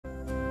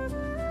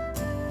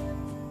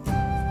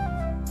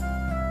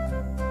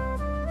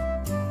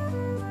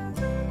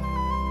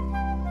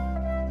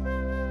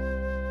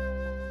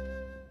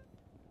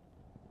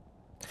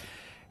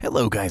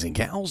Hello guys and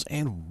gals,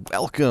 and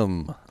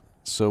welcome!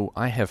 So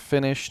I have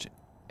finished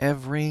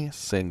every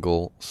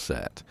single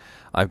set.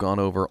 I've gone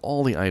over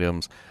all the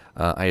items,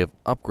 I have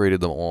upgraded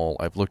them all,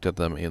 I've looked at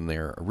them in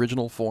their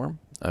original form,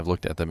 I've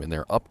looked at them in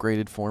their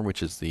upgraded form,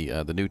 which is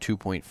the new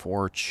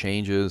 2.4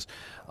 changes.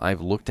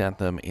 I've looked at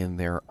them in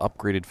their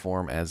upgraded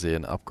form, as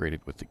in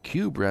upgraded with the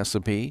cube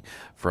recipe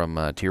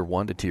from Tier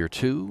 1 to Tier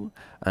 2,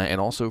 and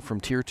also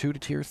from Tier 2 to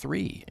Tier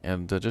 3.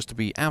 And just to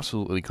be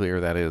absolutely clear,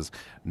 that is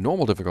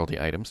normal difficulty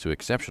items to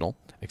exceptional,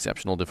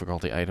 exceptional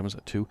difficulty items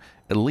to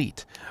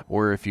elite.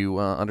 Or if you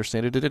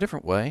understand it in a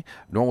different way,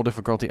 normal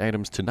difficulty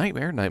items to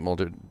nightmare,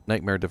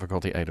 nightmare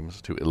difficulty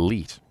items to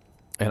elite.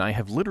 And I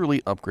have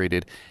literally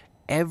upgraded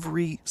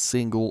every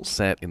single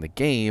set in the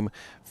game,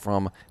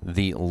 from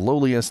the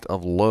lowliest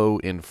of low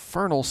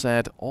infernal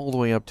set all the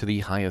way up to the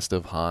highest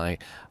of high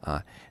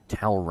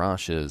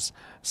Tal-Rasha's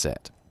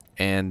set.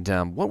 And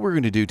what we're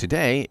going to do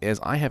today is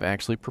I have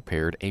actually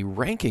prepared a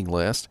ranking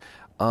list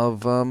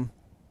of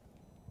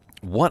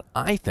what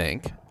I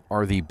think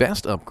are the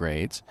best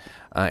upgrades,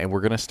 and we're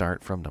going to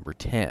start from number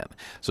 10.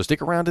 So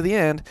stick around to the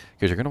end,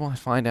 because you're going to want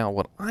to find out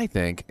what I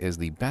think is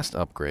the best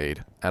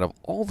upgrade out of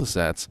all the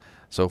sets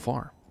so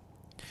far.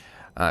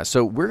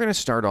 So we're going to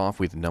start off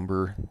with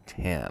number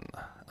 10.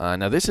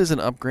 Now this is an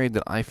upgrade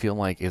that I feel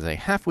like is a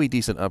halfway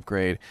decent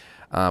upgrade,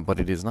 but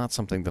it is not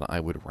something that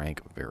I would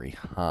rank very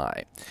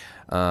high.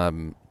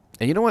 And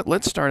you know what?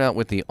 Let's start out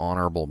with the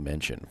honorable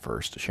mention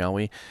first, shall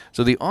we?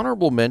 So the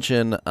honorable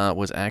mention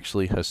was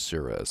actually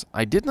Hsarus.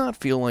 I did not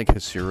feel like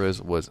Hsarus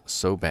was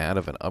so bad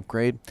of an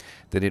upgrade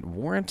that it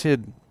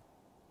warranted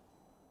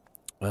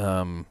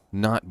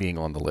not being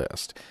on the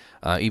list,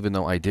 even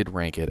though I did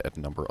rank it at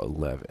number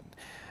 11.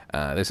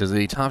 This is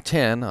the top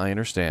 10, I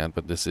understand,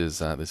 but this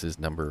is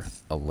number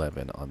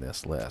 11 on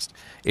this list.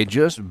 It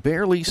just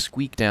barely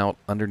squeaked out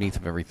underneath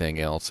of everything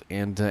else,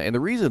 and the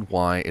reason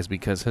why is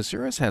because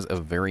Hsarus has a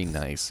very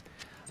nice,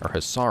 or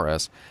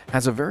Hsarus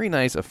has a very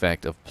nice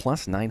effect of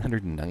plus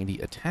 990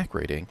 attack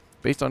rating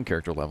based on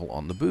character level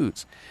on the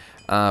boots.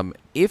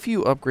 If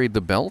you upgrade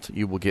the belt,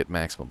 you will get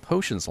maximum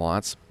potion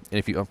slots, and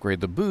if you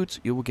upgrade the boots,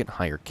 you will get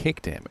higher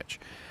kick damage.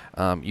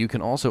 You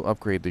can also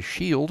upgrade the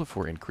shield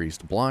for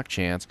increased block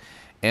chance.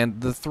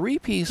 And the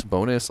 3-piece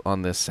bonus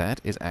on this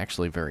set is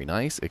actually very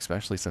nice,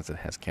 especially since it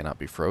has cannot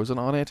be frozen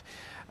on it.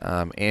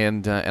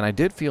 And I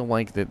did feel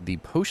like that the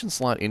potion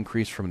slot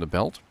increase from the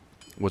belt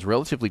was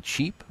relatively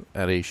cheap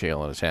at a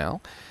shale and a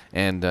towel,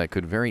 and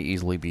could very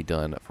easily be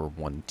done for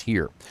one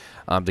tier.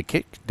 The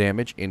kick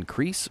damage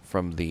increase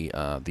from the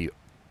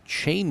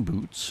chain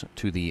boots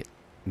to the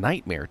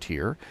nightmare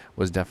tier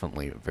was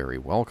definitely very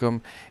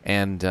welcome,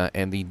 and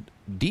the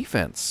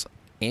defense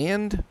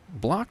and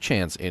block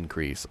chance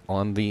increase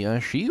on the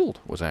shield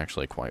was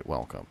actually quite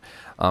welcome.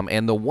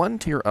 And the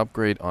 1-tier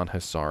upgrade on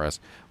Hsarus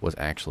was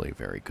actually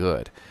very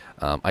good.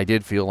 I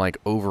did feel like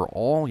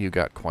overall you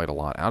got quite a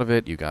lot out of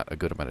it. You got a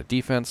good amount of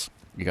defense,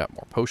 you got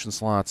more potion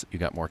slots, you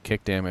got more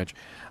kick damage,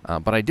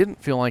 but I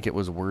didn't feel like it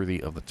was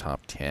worthy of the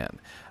top 10.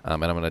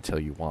 And I'm going to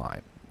tell you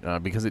why.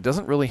 Because it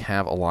doesn't really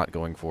have a lot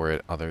going for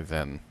it other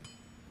than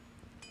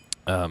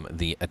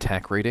the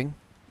attack rating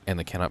and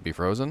the cannot be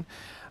frozen.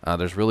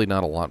 There's really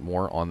not a lot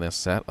more on this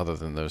set other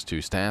than those two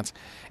stats.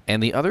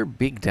 And the other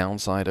big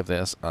downside of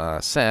this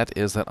set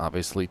is that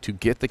obviously to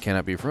get the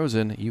cannot be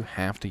frozen, you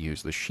have to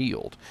use the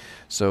shield.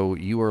 So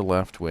you are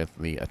left with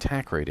the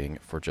attack rating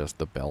for just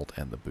the belt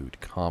and the boot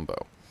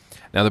combo.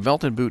 Now the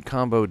belt and boot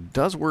combo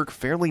does work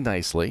fairly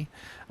nicely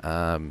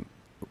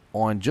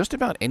on just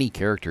about any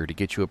character to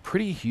get you a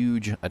pretty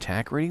huge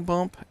attack rating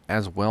bump,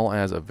 as well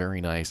as a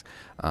very nice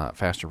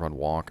faster run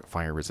walk,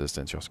 fire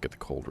resistance. You also get the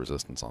cold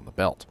resistance on the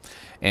belt.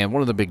 And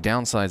one of the big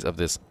downsides of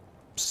this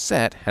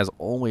set has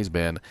always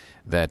been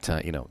that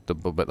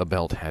the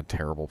belt had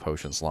terrible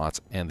potion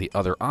slots, and the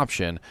other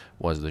option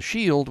was the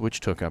shield,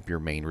 which took up your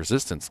main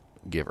resistance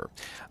giver.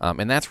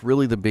 And that's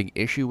really the big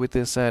issue with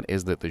this set,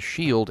 is that the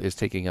shield is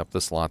taking up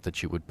the slot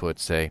that you would put,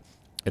 say,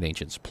 an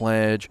Ancient's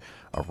Pledge,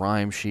 a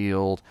Rhyme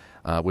Shield,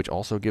 which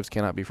also gives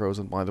cannot be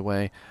frozen, by the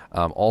way.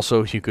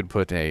 Also, you could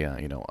put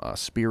a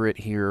Spirit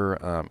here,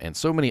 and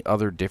so many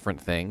other different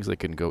things that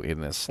can go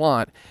in this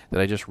slot that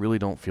I just really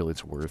don't feel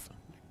it's worth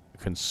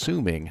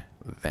consuming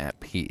that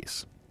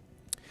piece.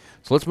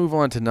 So let's move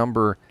on to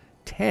number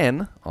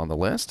 10 on the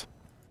list.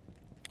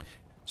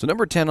 So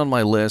number 10 on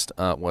my list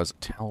was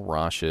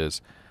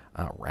Tal-Rasha's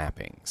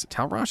wrappings.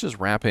 Tal-Rasha's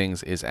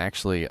wrappings is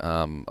actually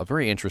a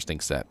very interesting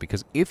set,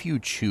 because if you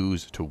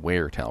choose to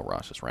wear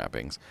Tal-Rasha's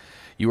wrappings,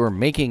 you are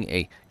making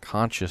a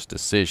conscious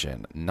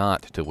decision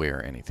not to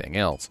wear anything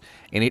else,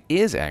 and it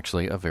is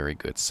actually a very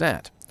good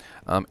set.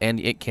 And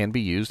it can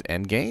be used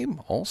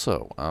endgame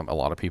also. A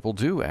lot of people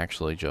do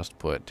actually just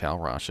put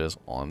Tal-Rasha's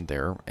on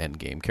their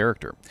endgame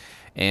character.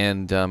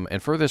 And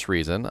for this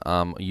reason,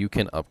 you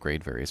can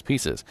upgrade various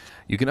pieces.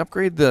 You can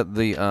upgrade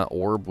the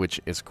orb,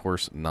 which is, of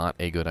course, not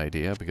a good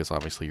idea, because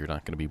obviously you're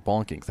not going to be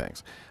bonking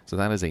things. So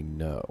that is a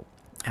no.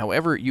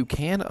 However, you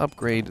can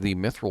upgrade the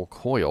mithril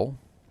coil,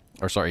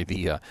 or sorry,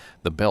 the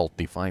belt,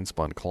 the fine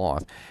spun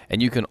cloth,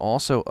 and you can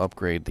also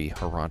upgrade the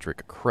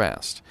heraldric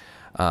crest.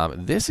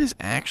 This is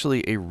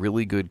actually a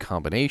really good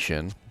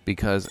combination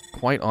because,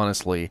 quite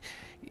honestly,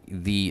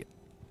 the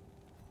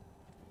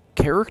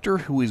character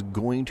who is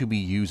going to be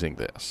using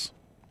this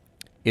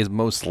is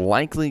most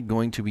likely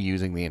going to be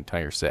using the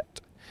entire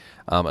set.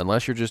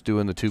 Unless you're just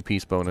doing the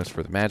 2-piece bonus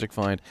for the Magic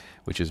Find,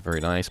 which is very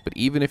nice. But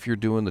even if you're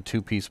doing the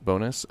 2-piece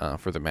bonus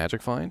for the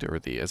Magic Find, or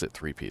is it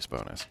 3-piece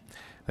bonus?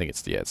 I think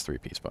it's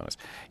 3-piece bonus.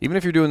 Even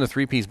if you're doing the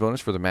 3-piece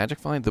bonus for the Magic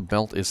Find, the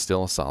belt is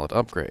still a solid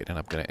upgrade, and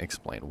I'm going to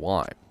explain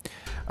why.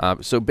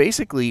 So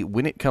basically,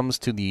 when it comes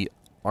to the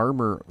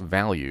armor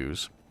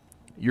values,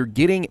 you're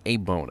getting a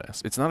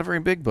bonus. It's not a very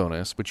big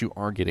bonus, but you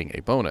are getting a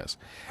bonus.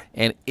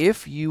 And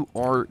if you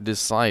are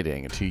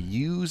deciding to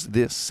use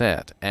this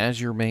set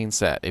as your main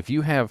set, if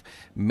you have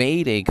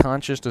made a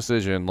conscious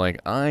decision, like,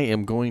 I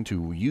am going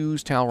to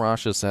use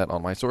Tal-Rasha Set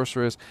on my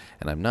sorceress,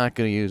 and I'm not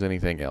going to use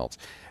anything else,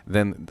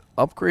 then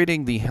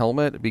upgrading the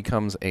helmet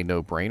becomes a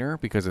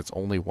no-brainer because it's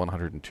only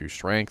 102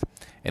 strength.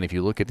 And if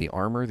you look at the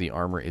armor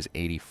is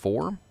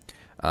 84.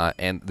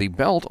 And the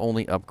belt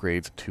only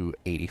upgrades to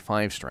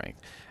 85 strength.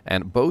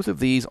 And both of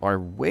these are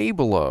way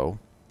below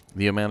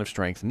the amount of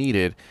strength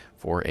needed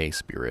for a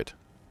Spirit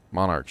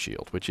Monarch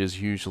shield, which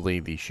is usually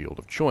the shield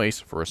of choice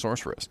for a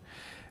sorceress.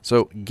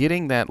 So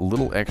getting that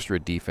little extra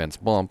defense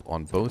bump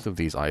on both of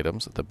these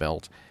items, the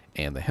belt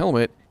and the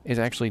helmet, is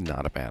actually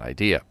not a bad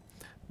idea.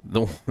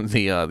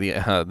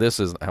 This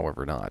is,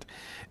 however, not.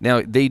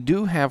 Now, they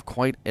do have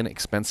quite an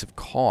expensive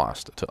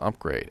cost to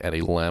upgrade at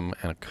a Lem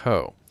and a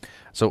Co.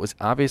 So it's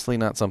obviously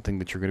not something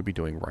that you're going to be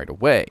doing right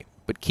away.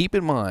 But keep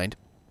in mind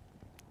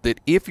that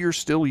if you're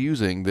still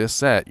using this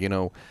set, you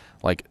know,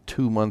 like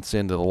 2 months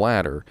into the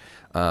ladder,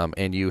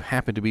 and you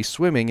happen to be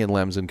swimming in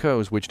Lems and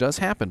Co's, which does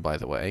happen, by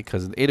the way,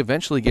 because it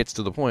eventually gets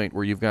to the point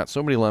where you've got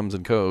so many Lems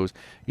and Co's,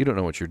 you don't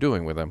know what you're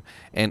doing with them.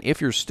 And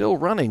if you're still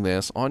running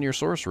this on your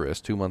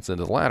sorceress 2 months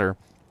into the ladder,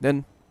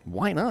 then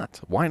why not?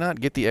 Why not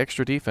get the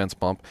extra defense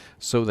bump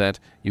so that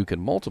you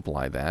can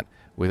multiply that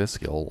with a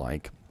skill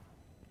like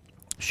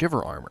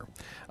Shiver Armor?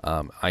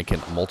 I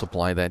can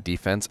multiply that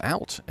defense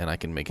out, and I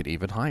can make it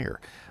even higher.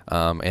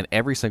 And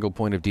every single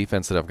point of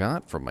defense that I've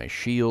got, from my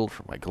shield,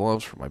 from my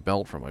gloves, from my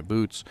belt, from my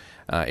boots,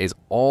 is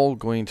all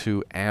going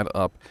to add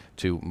up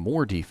to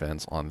more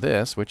defense on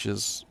this, which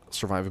is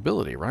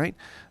survivability, right?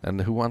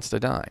 And who wants to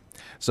die?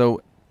 So,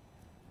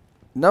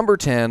 number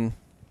 10...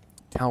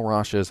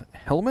 Tal-Rasha's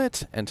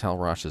helmet and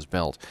Tal-Rasha's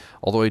belt.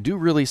 Although I do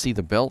really see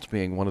the belt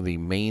being one of the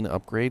main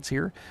upgrades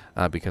here,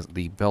 because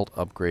the belt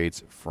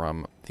upgrades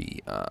from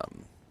the,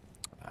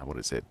 what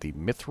is it, the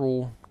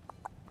mithril,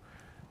 I'm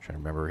trying to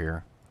remember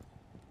here.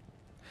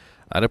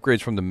 It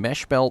upgrades from the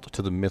mesh belt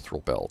to the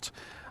mithril belt.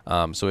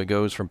 So it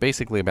goes from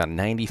basically about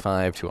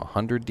 95 to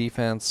 100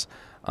 defense,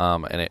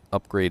 and it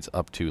upgrades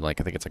up to, like,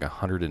 I think it's like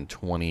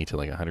 120 to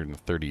like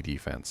 130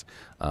 defense.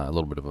 A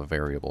little bit of a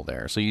variable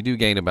there. So you do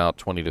gain about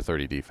 20 to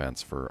 30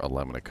 defense for a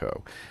Lemon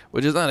Co.,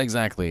 which is not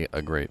exactly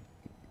a great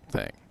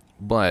thing.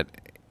 But,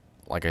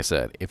 like I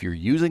said, if you're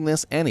using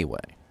this anyway,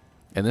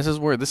 and this is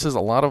a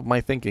lot of my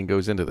thinking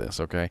goes into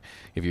this, okay?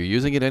 If you're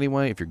using it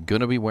anyway, if you're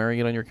going to be wearing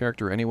it on your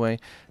character anyway,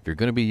 if you're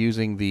going to be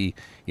using the,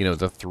 you know,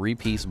 the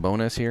 3-piece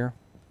bonus here,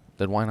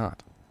 then why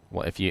not?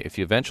 Well, if you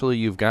eventually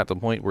you've got the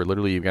point where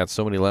literally you've got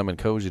so many Lemon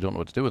Co's you don't know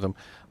what to do with them,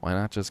 why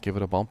not just give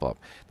it a bump up?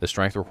 The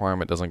strength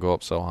requirement doesn't go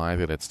up so high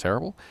that it's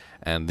terrible,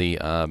 and the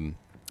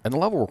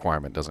level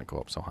requirement doesn't go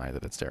up so high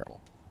that it's terrible.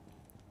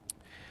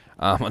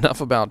 Enough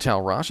about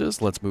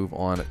Tal-Rasha's. Let's move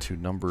on to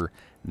number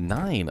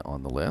 9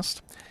 on the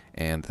list,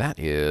 and that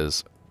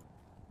is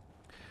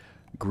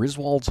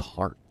Griswold's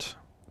Heart.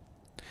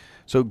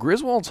 So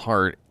Griswold's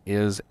Heart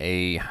is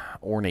a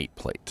ornate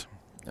plate.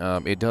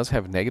 It does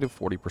have negative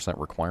 40%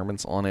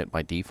 requirements on it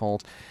by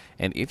default,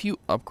 and if you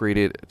upgrade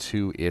it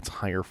to its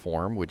higher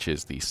form, which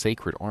is the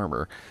Sacred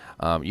Armor,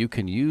 you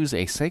can use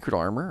a Sacred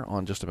Armor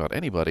on just about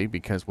anybody,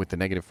 because with the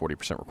negative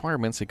 40%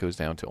 requirements, it goes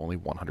down to only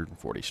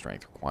 140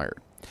 strength required.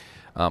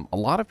 A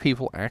lot of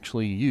people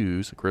actually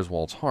use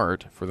Griswold's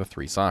Heart for the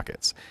 3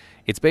 sockets.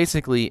 It's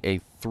basically a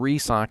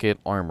 3-socket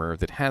armor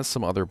that has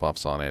some other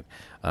buffs on it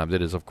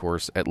that is, of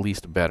course, at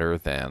least better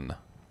than,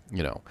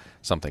 you know,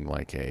 something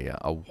like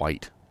a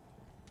white,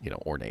 you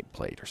know, ornate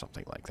plate or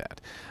something like that.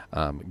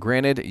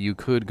 Granted, you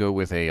could go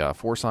with a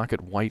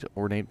 4-socket white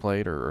ornate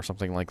plate or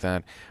something like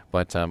that,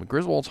 but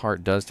Griswold's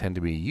Heart does tend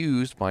to be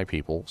used by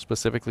people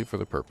specifically for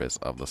the purpose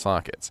of the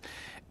sockets.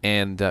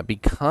 And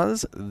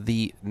because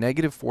the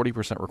negative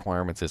 40%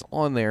 requirements is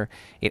on there,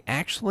 it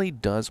actually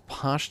does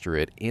posture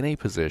it in a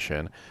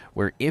position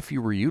where if you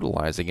were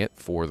utilizing it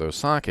for those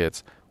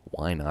sockets,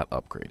 why not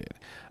upgrade it?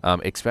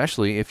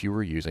 Especially if you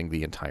were using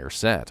the entire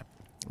set.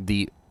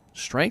 The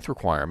strength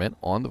requirement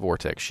on the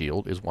Vortex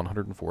Shield is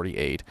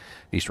 148.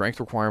 The strength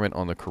requirement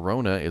on the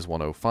Corona is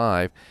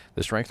 105.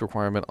 The strength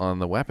requirement on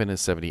the weapon is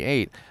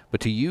 78.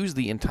 But to use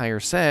the entire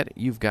set,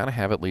 you've got to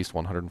have at least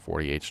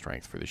 148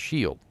 strength for the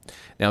shield.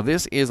 Now,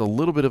 this is a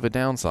little bit of a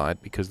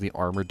downside because the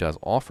armor does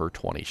offer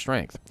 20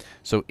 strength.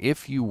 So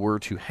if you were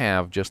to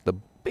have just the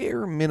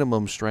bare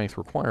minimum strength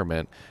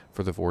requirement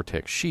for the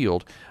Vortex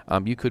Shield,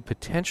 you could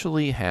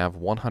potentially have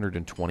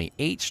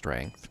 128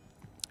 strength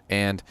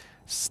and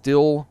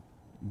still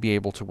be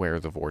able to wear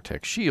the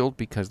Vortex Shield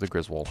because the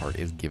Griswold Heart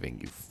is giving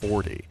you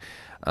 40.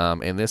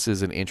 And this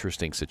is an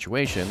interesting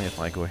situation. If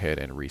I go ahead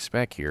and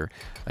respec here,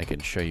 I can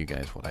show you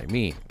guys what I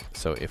mean.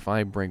 So if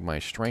I bring my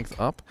strength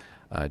up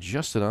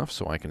just enough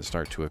so I can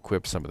start to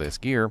equip some of this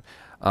gear,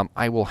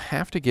 I will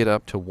have to get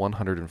up to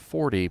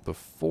 140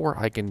 before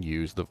I can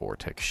use the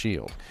Vortex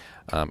Shield.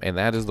 And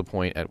that is the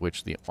point at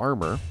which the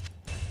armor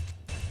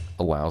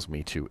allows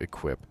me to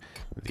equip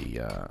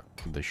the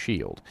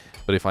shield.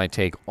 But if I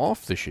take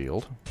off the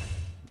shield,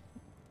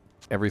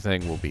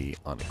 everything will be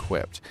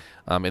unequipped.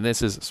 And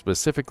this is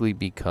specifically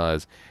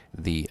because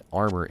the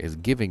armor is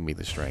giving me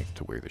the strength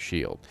to wear the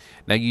shield.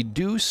 Now, you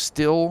do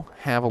still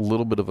have a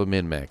little bit of a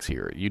min-max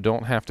here. You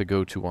don't have to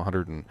go to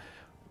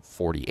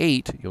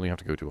 148. You only have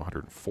to go to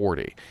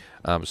 140.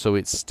 So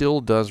it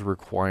still does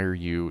require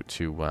you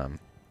to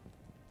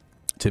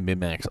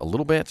min-max a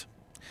little bit.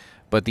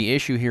 But the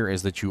issue here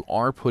is that you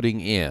are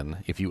putting in,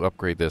 if you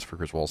upgrade this for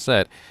Griswolds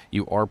Set,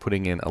 you are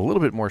putting in a little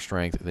bit more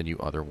strength than you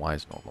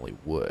otherwise normally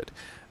would.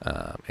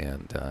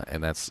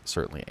 And that's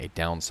certainly a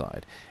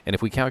downside. And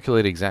if we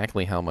calculate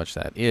exactly how much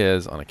that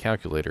is on a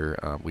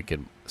calculator, we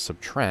can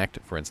subtract,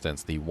 for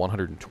instance, the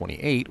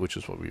 128, which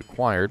is what we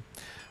acquired,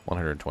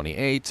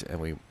 128,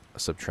 and we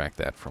subtract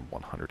that from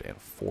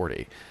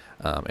 140.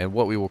 And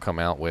what we will come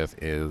out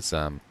with is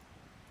a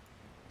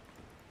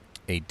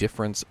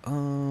difference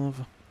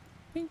of...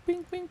 Bink,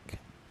 bink, bink.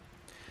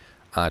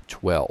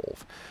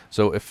 12.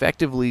 So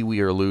effectively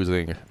we are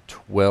losing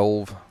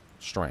 12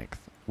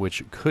 strength,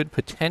 which could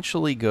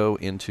potentially go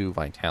into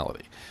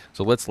vitality.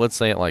 So let's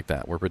say it like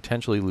that. We're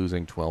potentially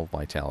losing 12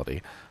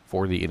 vitality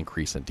for the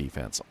increase in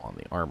defense on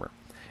the armor.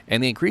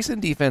 And the increase in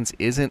defense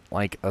isn't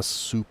like a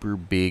super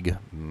big,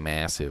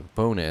 massive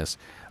bonus,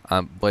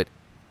 but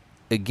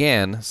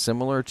again,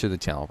 similar to the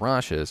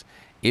Tal-Rashas,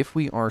 if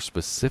we are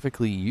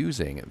specifically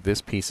using this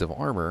piece of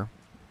armor,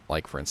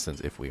 like for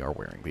instance if we are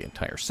wearing the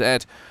entire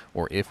set,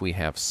 or if we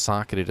have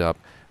socketed up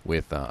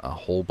with a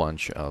whole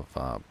bunch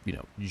of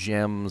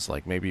gems,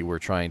 like maybe we're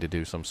trying to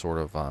do some sort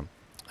of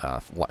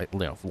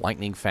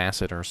lightning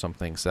facet or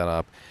something set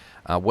up,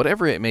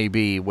 whatever it may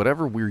be,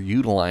 whatever we're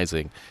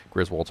utilizing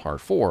Griswold's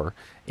Heart for,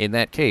 in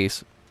that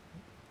case,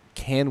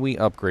 can we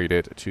upgrade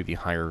it to the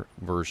higher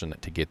version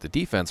to get the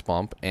defense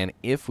bump? And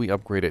if we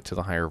upgrade it to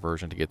the higher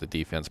version to get the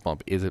defense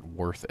bump, is it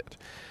worth it?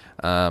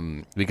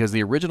 Because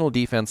the original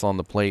defense on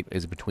the plate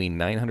is between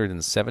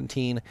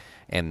 917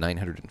 and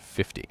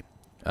 950.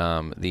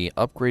 The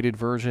upgraded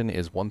version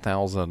is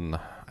 1,000. I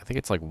think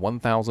it's like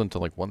 1,000 to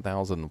like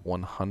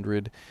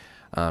 1,100.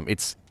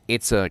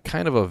 It's a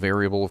kind of a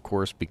variable, of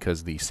course,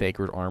 because the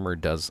sacred armor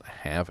does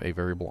have a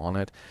variable on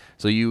it.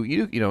 So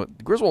you know,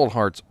 Griswold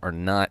Hearts are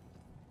not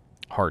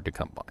hard to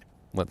come by.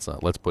 Let's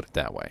put it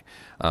that way.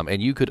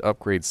 And you could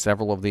upgrade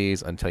several of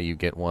these until you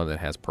get one that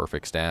has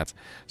perfect stats.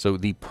 So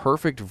the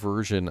perfect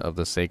version of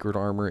the Sacred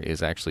Armor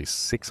is actually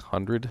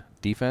 600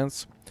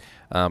 defense.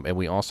 And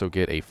we also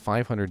get a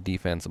 500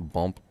 defense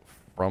bump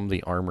from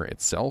the armor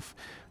itself.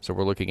 So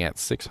we're looking at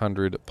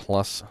 600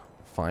 plus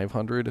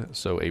 500.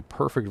 So a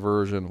perfect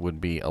version would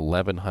be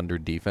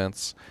 1,100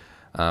 defense,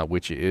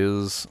 which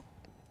is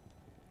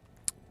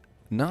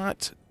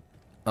not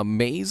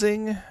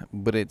amazing,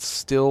 but it's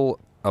still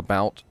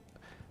about,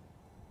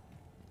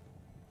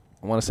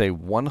 I want to say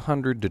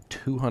 100 to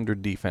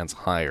 200 defense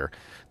higher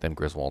than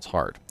Griswold's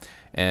Heart.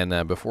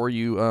 And before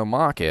you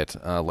mock it,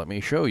 let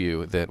me show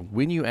you that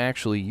when you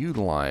actually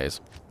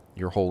utilize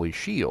your Holy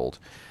Shield,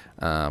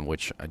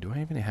 which, do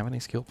I even have any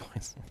skill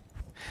points?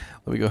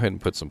 Let me go ahead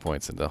and put some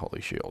points into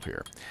Holy Shield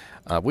here.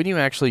 When you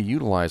actually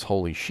utilize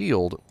Holy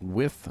Shield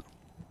with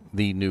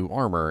the new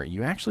armor,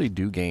 you actually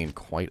do gain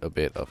quite a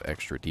bit of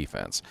extra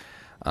defense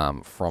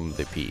from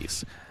the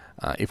piece.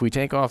 If we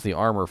take off the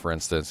armor, for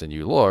instance, and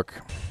you look...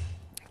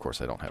 Of course,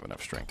 I don't have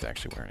enough strength to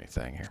actually wear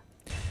anything here.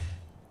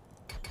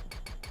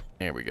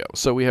 There we go.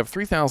 So we have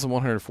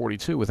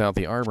 3,142 without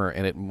the armor,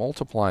 and it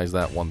multiplies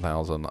that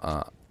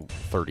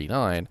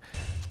 1,039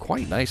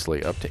 quite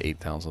nicely up to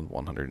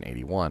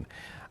 8,181.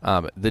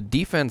 The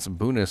defense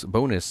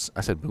bonus,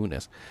 I said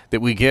bonus,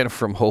 that we get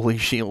from Holy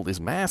Shield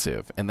is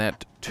massive, and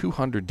that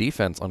 200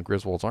 defense on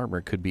Griswold's armor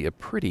could be a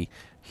pretty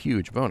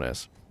huge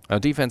bonus. Now,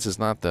 defense is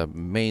not the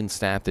main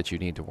stat that you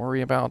need to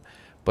worry about,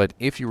 but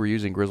if you were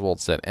using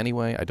Griswold's Set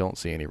anyway, I don't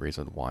see any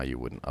reason why you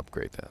wouldn't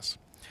upgrade this.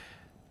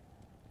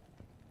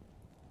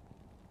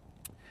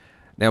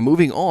 Now,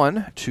 moving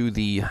on to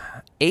the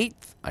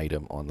 8th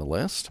item on the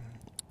list,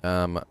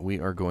 we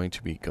are going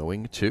to be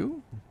going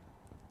to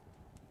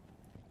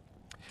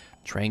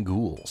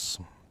Trangs.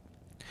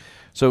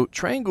 So,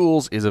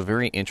 Trangs is a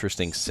very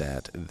interesting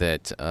set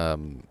that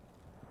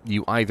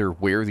you either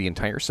wear the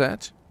entire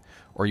set,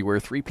 or you wear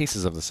 3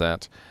 pieces of the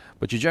set,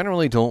 but you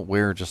generally don't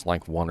wear just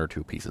like 1 or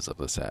 2 pieces of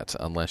the set,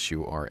 unless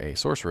you are a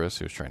sorceress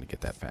who's trying to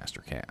get that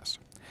faster cast.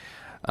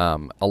 A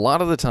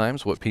lot of the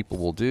times what people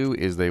will do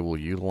is they will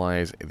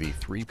utilize the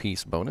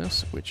 3-piece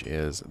bonus, which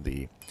is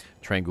the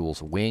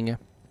Trangs Wing,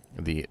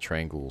 the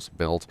Trangs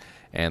Belt,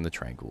 and the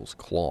Trangs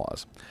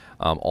Claws.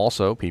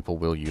 Also, people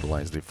will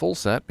utilize the full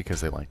set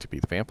because they like to be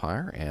the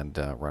vampire and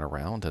run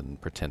around and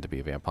pretend to be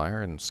a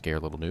vampire and scare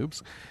little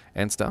noobs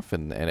and stuff.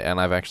 And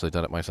I've actually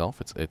done it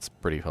myself. It's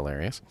pretty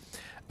hilarious.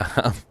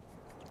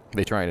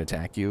 They try and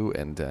attack you,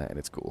 and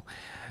it's cool.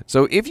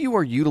 So if you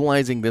are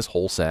utilizing this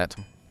whole set,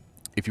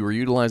 if you are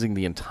utilizing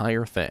the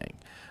entire thing,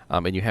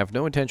 and you have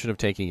no intention of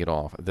taking it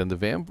off, then the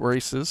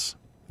Vambraces,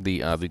 the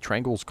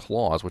Trangs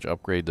Claws, which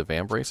upgrade the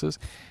Vambraces,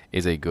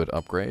 is a good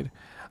upgrade.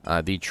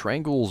 The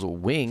Trangs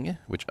Wing,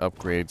 which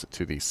upgrades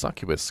to the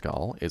Succubus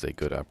Skull, is a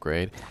good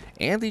upgrade.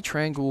 And the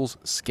Trangs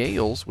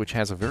Scales, which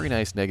has a very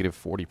nice negative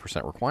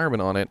 40%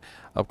 requirement on it,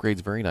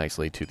 upgrades very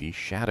nicely to the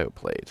Shadow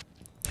Plate.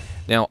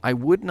 Now, I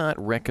would not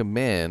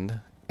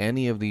recommend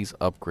any of these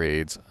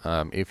upgrades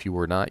if you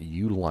were not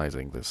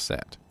utilizing this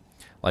set.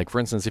 Like, for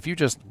instance, if you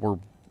just were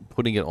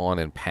putting it on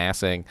in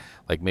passing,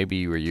 like maybe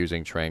you were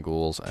using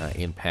Trangs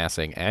in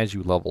passing as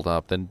you leveled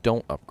up, then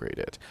don't upgrade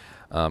it.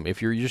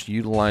 If you're just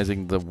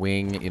utilizing the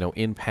wing,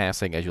 in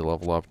passing as you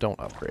level up, don't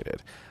upgrade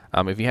it.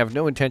 If you have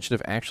no intention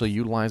of actually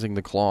utilizing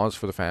the claws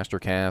for the faster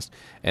cast,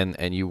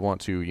 and you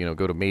want to,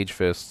 go to Mage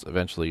Fists,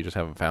 eventually you just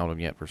haven't found them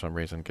yet for some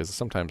reason, because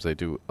sometimes they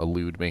do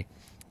elude me,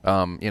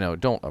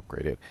 don't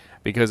upgrade it.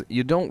 Because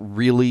you don't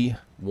really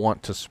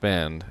want to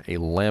spend a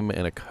lem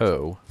and a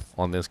co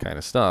on this kind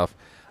of stuff,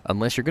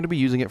 unless you're going to be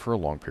using it for a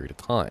long period of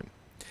time.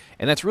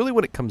 And that's really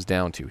what it comes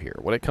down to here.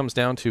 What it comes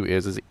down to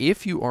is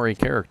if you are a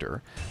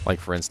character, like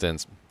for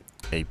instance,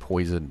 a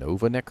Poison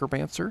Nova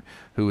Necromancer,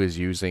 who is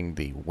using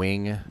the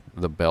wing,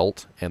 the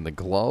belt, and the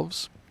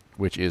gloves,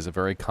 which is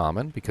very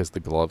common because the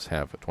gloves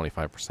have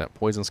 25%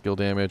 poison skill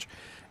damage,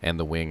 and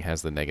the wing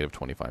has the negative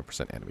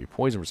 25% enemy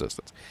poison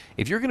resistance.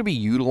 If you're going to be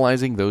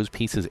utilizing those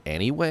pieces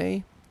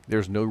anyway,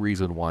 there's no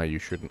reason why you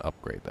shouldn't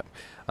upgrade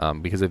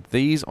them. Because if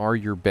these are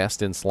your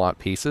best in slot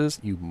pieces,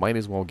 you might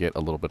as well get a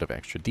little bit of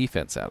extra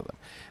defense out of them.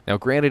 Now,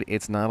 granted,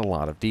 it's not a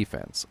lot of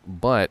defense,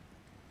 but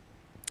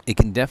it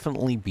can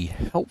definitely be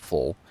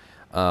helpful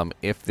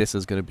if this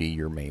is going to be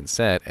your main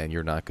set and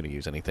you're not going to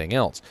use anything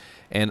else.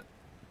 And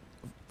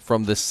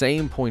from the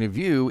same point of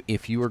view,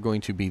 if you are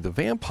going to be the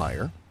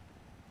vampire,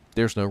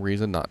 there's no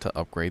reason not to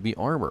upgrade the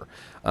armor.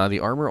 The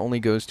armor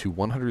only goes to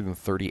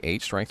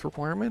 138 strength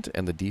requirement,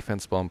 and the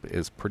defense bump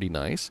is pretty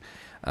nice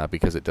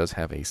because it does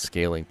have a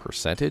scaling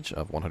percentage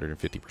of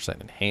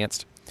 150%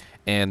 enhanced.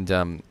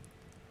 And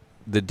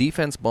the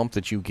defense bump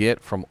that you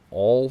get from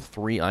all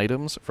three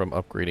items, from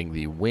upgrading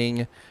the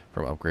wing,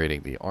 from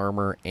upgrading the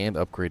armor, and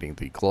upgrading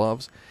the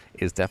gloves,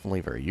 is definitely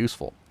very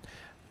useful.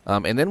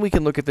 And then we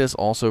can look at this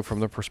also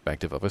from the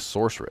perspective of a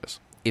sorceress.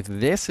 If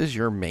this is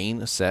your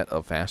main set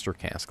of faster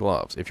cast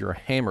gloves, if you're a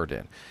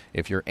Hammerden,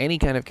 if you're any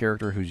kind of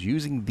character who's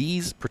using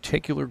these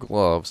particular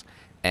gloves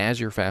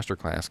as your faster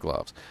class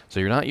gloves, so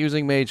you're not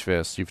using Mage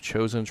Fists, you've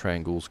chosen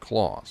Trangs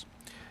Claws,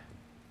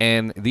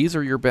 and these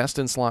are your best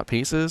in slot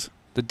pieces,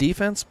 the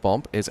defense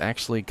bump is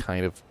actually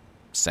kind of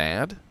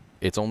sad.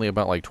 It's only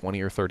about like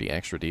 20 or 30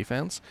 extra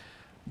defense,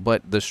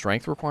 but the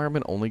strength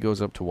requirement only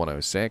goes up to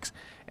 106,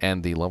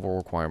 and the level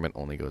requirement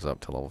only goes up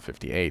to level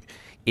 58.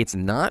 It's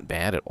not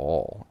bad at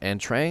all, and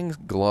Trangs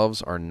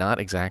gloves are not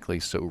exactly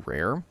so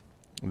rare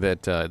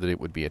that it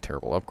would be a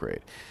terrible upgrade.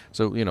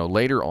 So,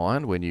 later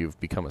on, when you've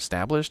become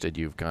established and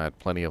you've got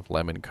plenty of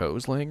lemon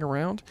co's laying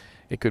around,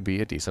 it could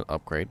be a decent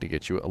upgrade to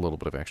get you a little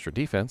bit of extra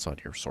defense on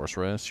your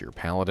sorceress, your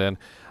paladin,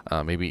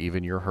 maybe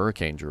even your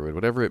hurricane druid,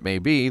 whatever it may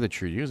be that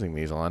you're using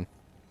these on.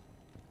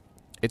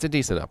 It's a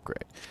decent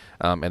upgrade,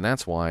 and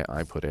that's why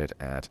I put it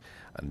at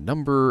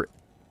number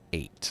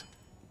 8.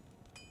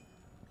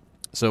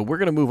 So we're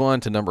going to move on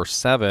to number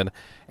 7,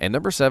 and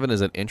number 7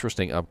 is an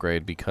interesting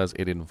upgrade because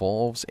it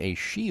involves a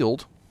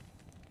shield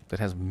that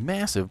has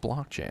massive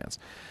block chance.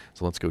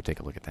 So let's go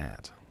take a look at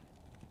that.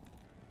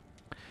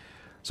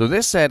 So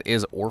this set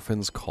is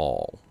Orphan's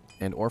Call,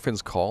 and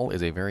Orphan's Call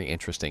is a very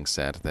interesting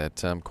set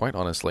that, quite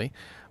honestly,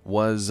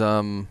 was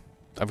I'm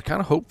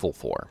kind of hopeful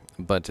for,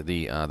 but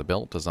the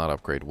belt does not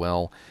upgrade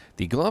well.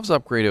 The gloves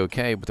upgrade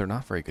okay, but they're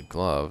not very good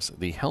gloves.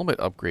 The helmet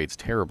upgrades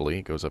terribly.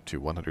 It goes up to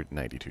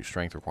 192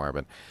 strength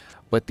requirement,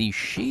 but the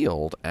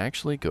shield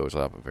actually goes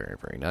up very,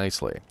 very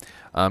nicely.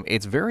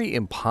 It's very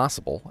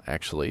impossible,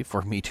 actually,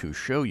 for me to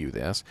show you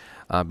this,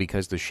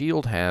 because the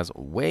shield has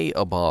way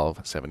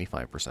above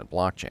 75%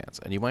 block chance.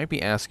 And you might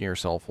be asking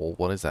yourself, well,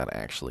 what does that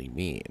actually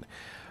mean?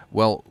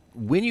 Well,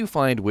 when you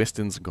find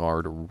Whistans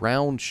Guard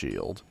Round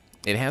Shield,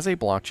 it has a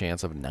block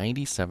chance of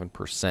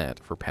 97%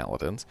 for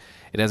Paladins.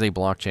 It has a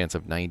block chance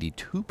of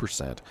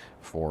 92%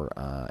 for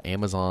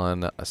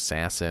Amazon,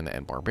 Assassin,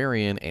 and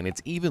Barbarian, and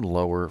it's even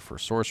lower for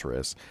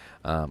Sorceress.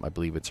 I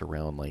believe it's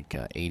around like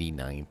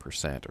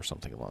 89% or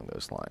something along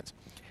those lines.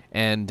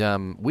 And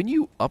when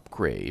you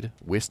upgrade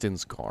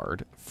Whistans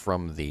Guard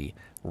from the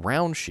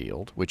Round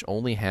Shield, which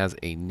only has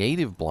a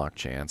native block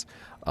chance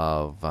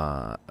of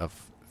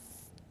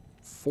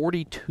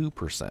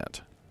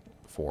 42%,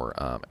 for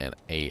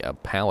a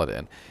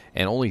paladin,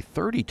 and only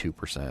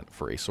 32%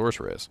 for a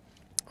sorceress,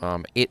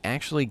 it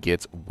actually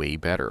gets way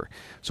better.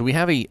 So we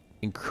have a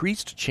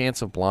increased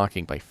chance of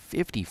blocking by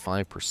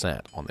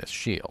 55% on this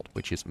shield,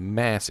 which is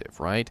massive,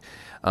 right?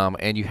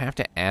 And you have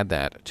to add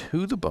that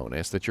to the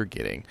bonus that you're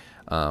getting,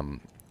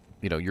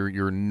 you know,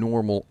 your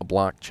normal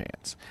block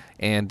chance.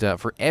 And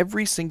for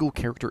every single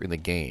character in the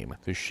game,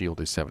 this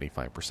shield is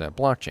 75%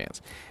 block chance.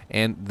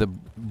 And the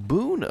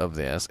boon of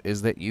this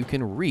is that you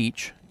can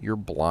reach your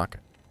block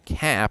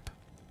cap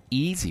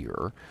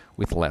easier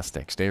with less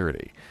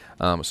dexterity.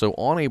 So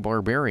on a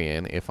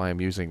barbarian, if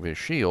I'm using this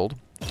shield,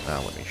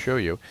 let me show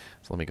you.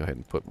 So let me go ahead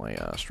and put my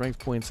strength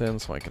points in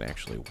so I can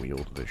actually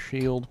wield the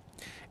shield.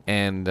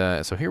 And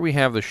so here we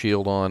have the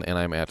shield on, and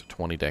I'm at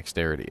 20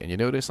 dexterity. And you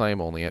notice I am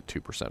only at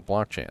 2%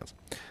 block chance.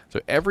 So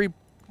every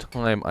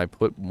time I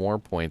put more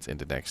points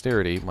into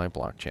dexterity, my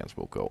block chance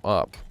will go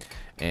up.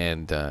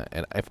 And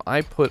if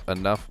I put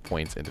enough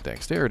points into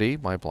dexterity,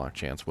 my block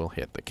chance will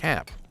hit the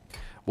cap.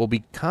 Well,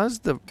 because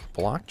the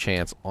block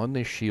chance on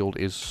this shield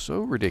is so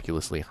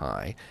ridiculously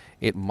high,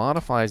 it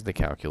modifies the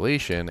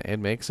calculation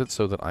and makes it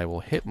so that I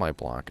will hit my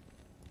block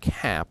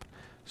cap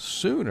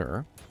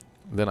sooner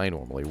than I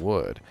normally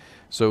would.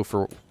 So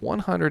for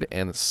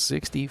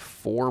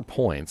 164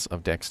 points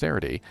of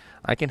dexterity,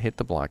 I can hit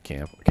the block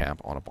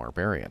cap on a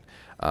barbarian,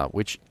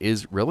 which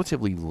is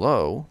relatively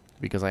low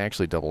because I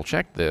actually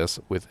double-checked this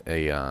with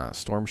a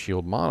Storm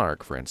Shield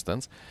Monarch, for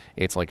instance.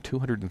 It's like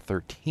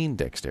 213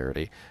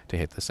 dexterity to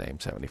hit the same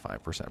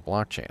 75%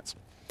 block chance.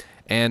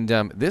 And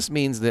this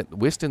means that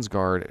Whistans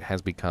Guard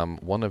has become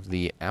one of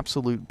the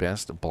absolute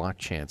best block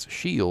chance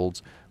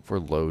shields for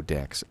low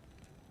dex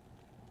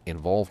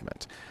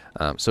involvement.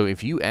 So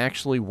if you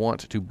actually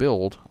want to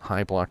build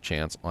high block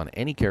chance on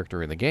any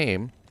character in the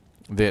game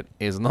that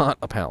is not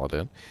a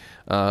paladin,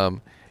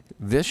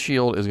 this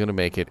shield is going to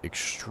make it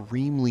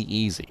extremely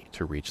easy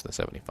to reach the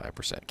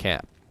 75%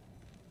 cap.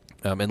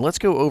 And let's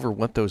go over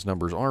what those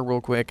numbers are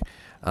real quick.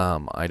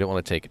 I don't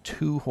want to take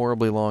too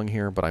horribly long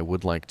here, but I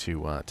would like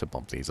to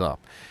bump these up.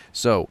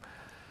 So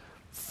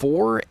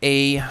for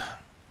a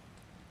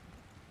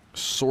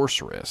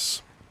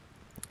sorceress,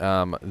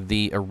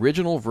 the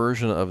original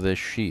version of this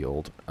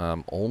shield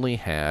only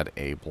had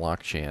a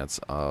block chance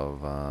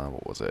of,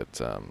 what was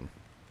it,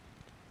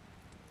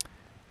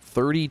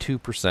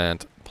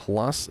 32%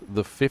 plus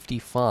the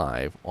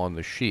 55 on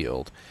the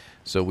shield.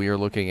 So we are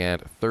looking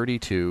at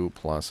 32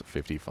 plus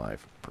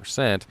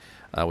 55%,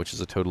 which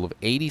is a total of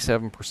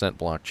 87%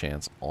 block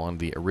chance on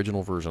the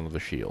original version of the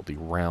shield, the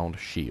round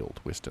shield,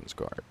 Whistans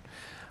Guard.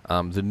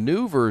 The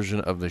new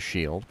version of the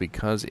shield,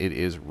 because it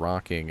is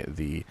rocking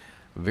the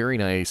very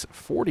nice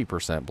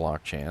 40%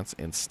 block chance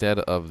instead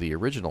of the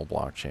original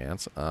block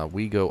chance,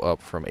 we go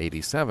up from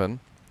 87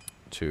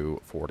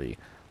 to 40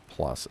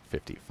 plus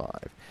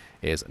 55.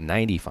 Is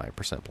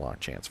 95%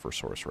 block chance for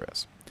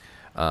sorceress.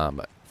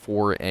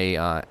 For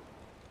a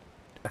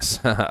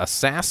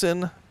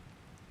assassin,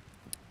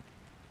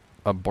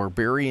 a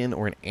barbarian,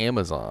 or an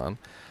Amazon,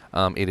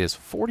 it is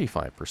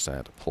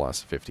 45%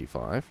 plus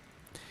 55.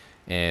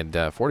 And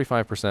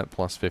 45%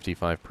 plus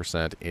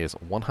 55% is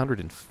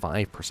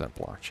 105%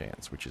 block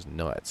chance, which is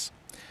nuts.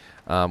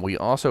 We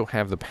also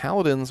have the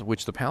Paladins,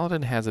 which the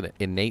Paladin has an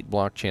innate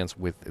block chance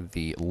with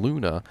the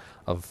Luna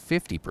of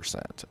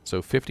 50%.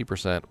 So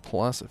 50%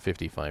 plus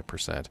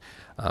 55%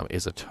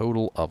 is a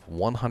total of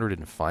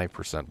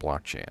 105%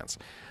 block chance.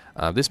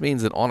 This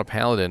means that on a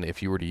Paladin,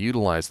 if you were to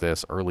utilize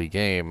this early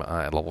game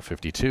at level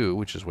 52,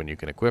 which is when you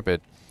can equip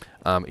it,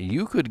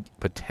 you could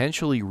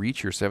potentially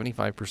reach your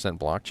 75%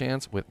 block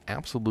chance with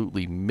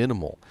absolutely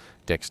minimal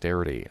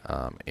dexterity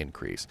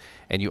increase.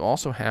 And you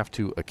also have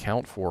to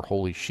account for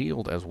Holy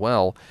Shield as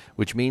well,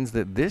 which means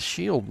that this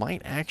shield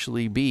might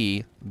actually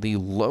be the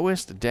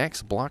lowest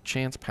dex block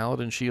chance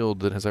Paladin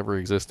shield that has ever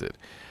existed.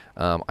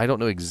 I don't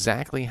know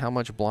exactly how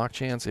much block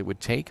chance it would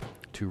take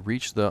to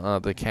reach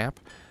the cap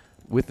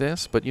with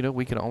this, but you know,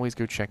 we can always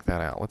go check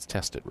that out. Let's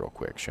test it real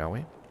quick, shall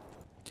we?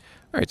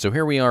 Alright, so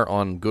here we are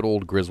on good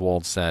old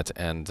Griswolds Set,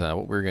 and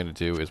what we're going to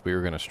do is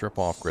we're going to strip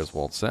off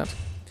Griswolds Set,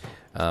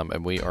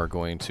 and we are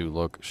going to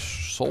look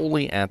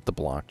solely at the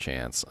block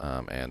chance,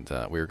 and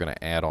we're going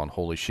to add on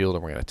Holy Shield,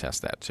 and we're going to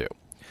test that too.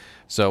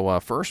 So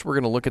first we're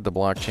going to look at the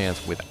block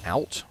chance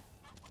without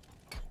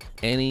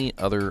any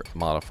other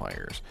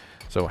modifiers.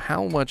 So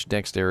how much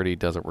dexterity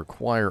does it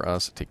require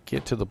us to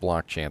get to the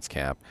block chance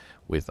cap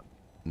with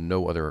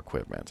no other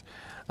equipment,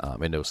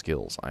 and no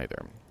skills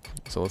either?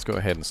 So let's go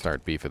ahead and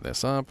start beefing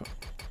this up.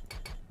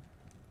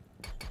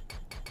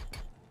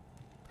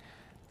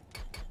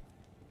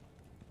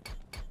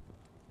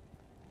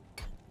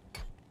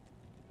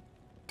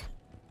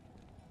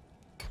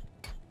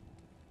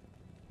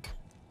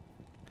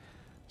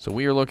 So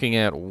we are looking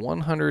at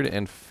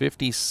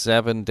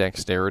 157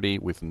 dexterity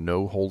with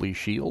no Holy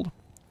Shield.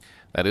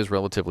 That is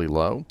relatively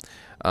low.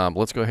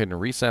 Let's go ahead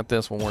and reset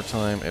this one more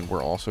time, and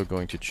we're also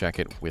going to check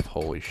it with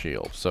Holy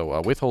Shield.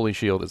 So with Holy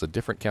Shield is a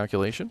different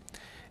calculation,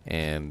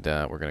 and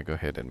we're going to go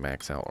ahead and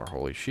max out our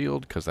Holy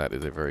Shield, because that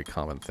is a very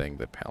common thing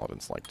that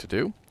Paladins like to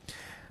do.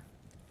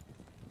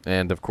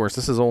 And of course,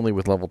 this is only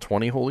with level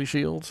 20 Holy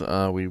Shields.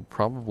 We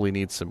probably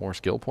need some more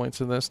skill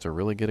points in this to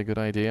really get a good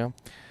idea.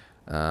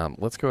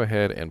 Let's go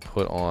ahead and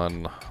put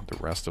on the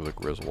rest of the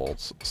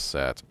Griswolds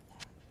set.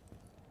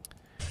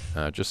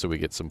 Just so we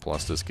get some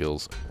plus to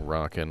skills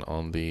rocking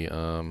on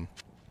the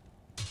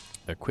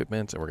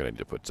equipment. And we're going to need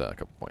to put a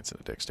couple points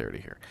into dexterity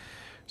here.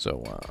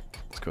 So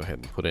let's go ahead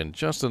and put in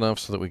just enough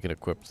so that we can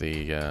equip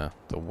the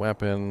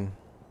weapon.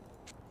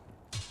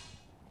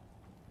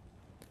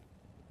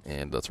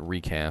 And let's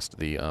recast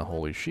the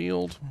Holy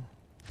Shield.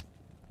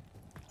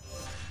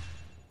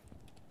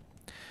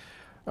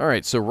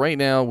 Alright, so right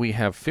now we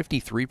have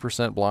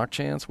 53% block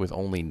chance with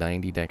only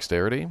 90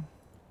 dexterity.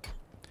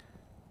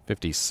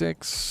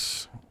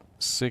 56,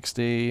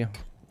 60,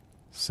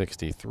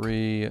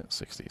 63,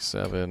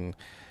 67,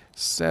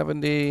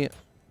 70,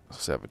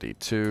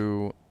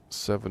 72,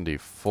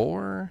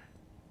 74.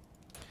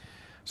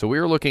 So we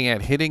are looking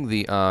at hitting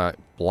the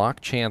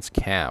block chance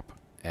cap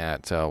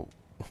at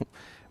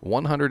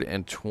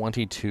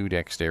 122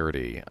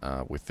 dexterity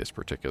with this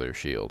particular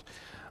shield.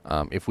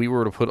 If we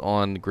were to put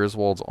on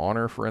Griswold's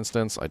Honor, for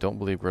instance, I don't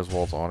believe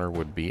Griswold's Honor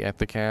would be at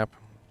the cap.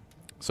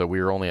 So we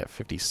are only at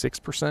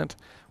 56%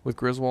 with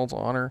Griswold's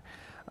Honor.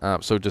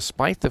 So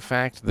despite the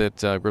fact that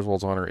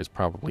Griswold's Honor is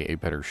probably a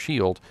better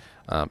shield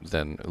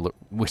than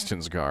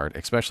Whistans Guard,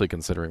 especially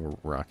considering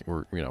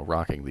we're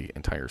rocking the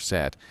entire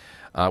set,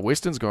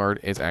 Whistans Guard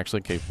is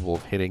actually capable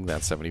of hitting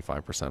that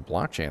 75%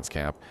 block chance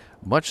cap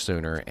much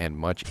sooner and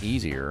much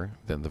easier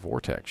than the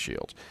Vortex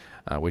shield,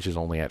 which is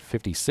only at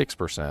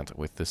 56%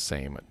 with the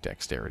same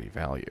dexterity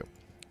value.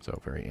 So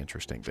very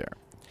interesting there.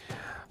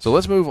 So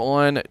let's move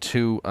on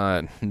to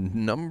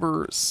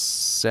number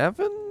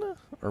 7.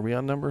 Are we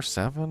on number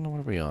 7? What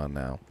are we on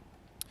now?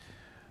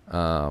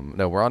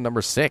 No, we're on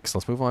number 6.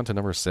 Let's move on to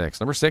number 6.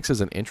 Number 6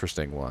 is an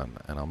interesting one,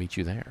 and I'll meet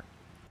you there.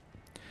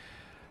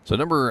 So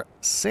number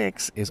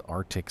 6 is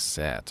Arctic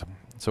Set.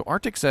 So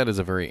Arctic Set is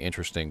a very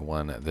interesting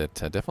one that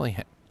definitely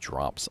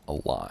drops a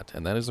lot,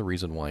 and that is the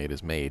reason why it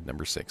is made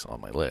number 6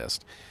 on my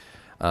list.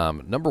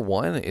 Number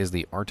 1 is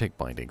the Arctic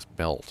Bindings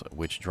Belt,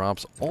 which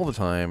drops all the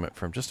time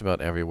from just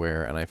about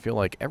everywhere, and I feel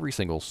like every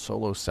single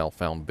solo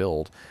self-found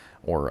build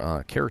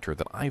or character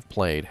that I've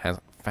played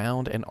has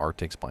found an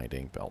Arctic's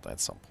Binding Belt at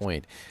some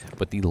point,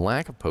 but the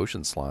lack of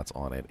potion slots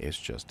on it is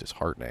just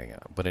disheartening.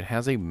 But it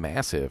has a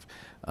massive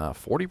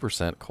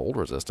 40% cold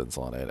resistance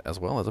on it, as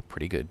well as a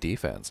pretty good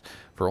defense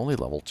for only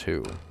level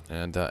 2.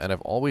 And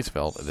I've always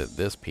felt that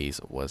this piece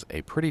was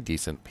a pretty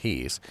decent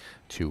piece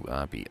to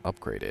be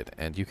upgraded,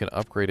 and you can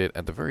upgrade it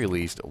at the very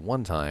least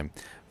one time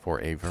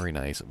for a very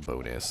nice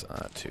bonus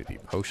to the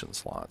potion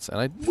slots.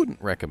 And I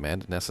wouldn't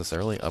recommend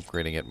necessarily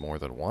upgrading it more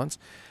than once,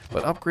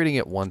 but upgrading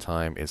it one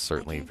time is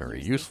certainly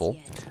very useful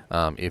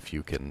if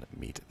you can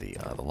meet the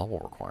level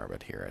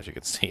requirement here. As you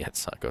can see,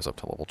 it goes up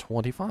to level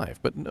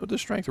 25, but no, the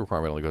strength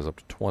requirement only goes up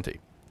to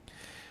 20.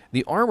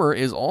 The armor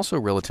is also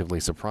relatively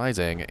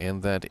surprising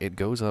in that it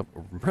goes up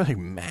really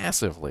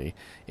massively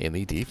in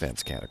the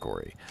defense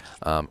category.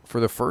 For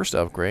the first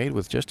upgrade,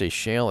 with just a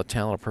Shale, a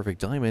Talon, a Perfect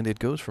Diamond, it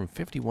goes from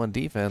 51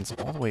 defense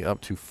all the way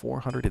up to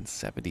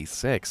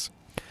 476.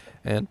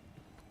 And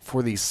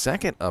for the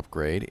second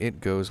upgrade,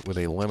 it goes with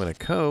a Lemon &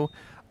 Co.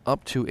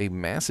 up to a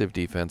massive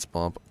defense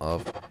bump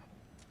of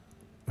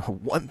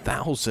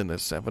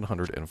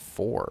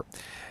 1,704.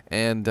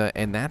 And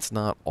that's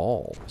not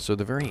all. So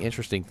the very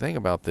interesting thing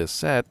about this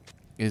set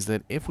is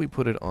that if we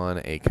put it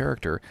on a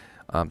character,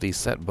 these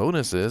set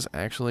bonuses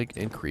actually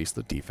increase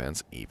the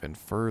defense even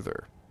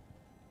further.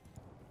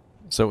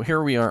 So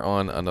here we are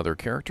on another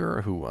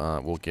character who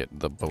will get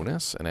the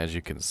bonus, and as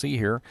you can see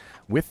here,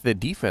 with the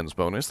defense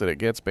bonus that it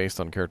gets based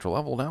on character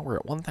level, now we're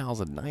at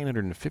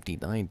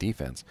 1,959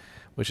 defense,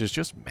 which is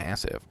just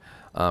massive.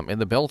 And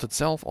the belt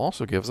itself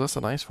also gives us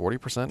a nice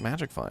 40%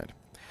 magic find.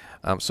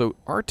 So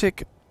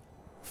Arctic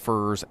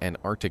Furs and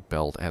Arctic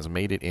Belt has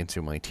made it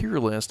into my tier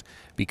list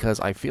because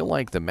I feel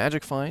like the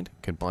magic find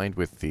combined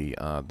with the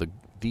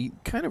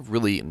kind of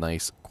really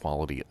nice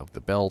quality of the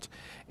belt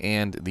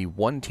and the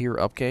one tier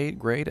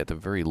upgrade at the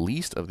very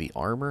least of the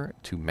armor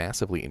to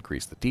massively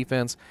increase the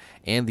defense,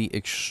 and the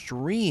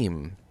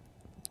extreme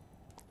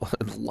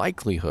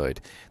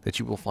likelihood that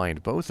you will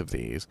find both of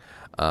these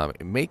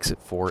makes it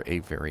for a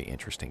very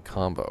interesting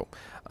combo.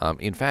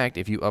 In fact,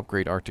 if you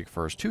upgrade Arctic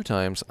Furs 2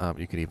 times,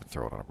 you could even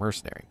throw it on a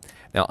mercenary.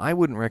 Now, I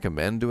wouldn't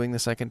recommend doing the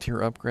second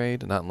tier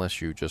upgrade, not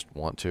unless you just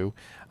want to,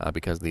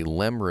 because the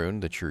Lem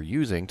rune that you're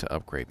using to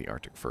upgrade the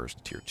Arctic Furs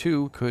to tier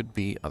 2 could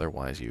be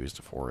otherwise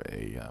used for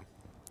a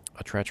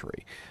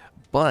treachery.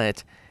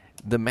 But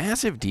the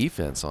massive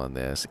defense on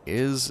this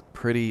is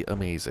pretty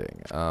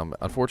amazing.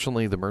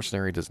 Unfortunately, the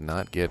mercenary does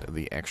not get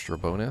the extra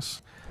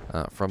bonus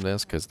from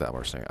this because that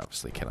mercenary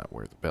obviously cannot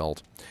wear the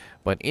belt.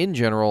 But in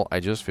general, I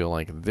just feel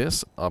like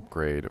this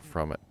upgrade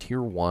from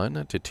tier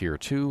 1 to tier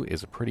 2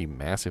 is a pretty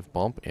massive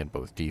bump in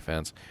both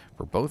defense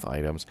for both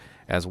items,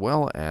 as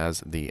well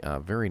as the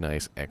very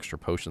nice extra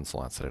potion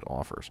slots that it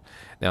offers.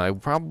 Now, I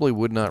probably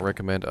would not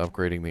recommend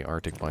upgrading the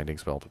Arctic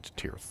Bindings Belt to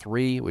tier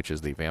 3, which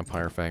is the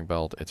Vampire Fang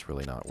belt. It's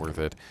really not worth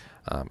it.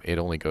 It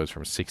only goes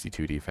from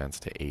 62 defense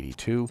to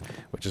 82,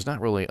 which is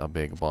not really a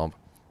big bump.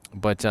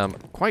 But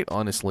quite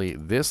honestly,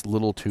 this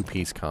little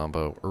two-piece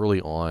combo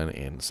early on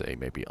in, say,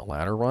 maybe a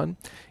ladder run,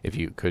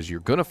 because you're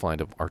going to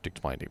find an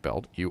Arctic Binding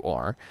Belt, you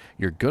are.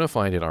 You're going to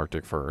find an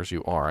Arctic Furs,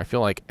 you are. I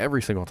feel like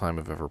every single time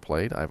I've ever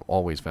played, I've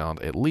always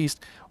found at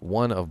least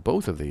one of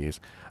both of these.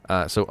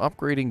 So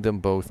upgrading them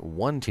both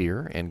one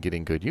tier and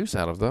getting good use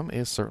out of them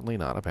is certainly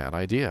not a bad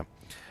idea.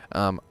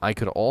 I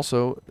could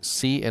also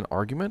see an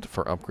argument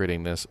for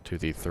upgrading this to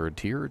the 3rd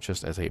tier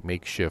just as a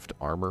makeshift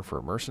armor for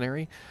a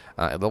mercenary.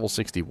 At level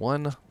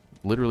 61,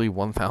 literally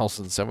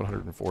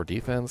 1,704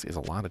 defense is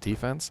a lot of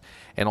defense.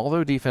 And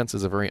although defense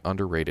is a very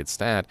underrated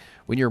stat,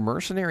 when your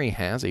mercenary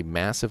has a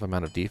massive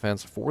amount of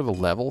defense for the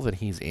level that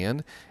he's in,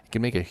 it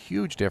can make a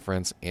huge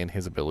difference in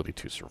his ability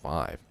to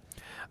survive.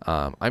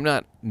 I'm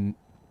not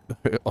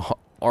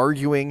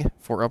arguing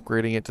for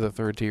upgrading it to the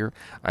 3rd tier.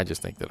 I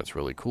just think that it's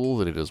really cool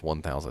that it is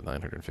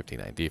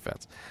 1,959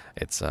 defense.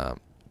 It's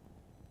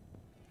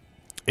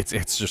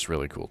just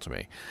really cool to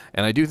me.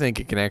 And I do think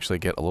it can actually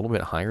get a little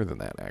bit higher than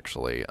that,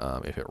 actually,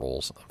 if it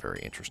rolls a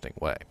very interesting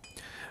way.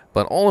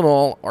 But all in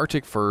all,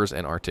 Arctic Furs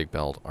and Arctic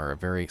Belt are a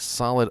very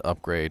solid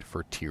upgrade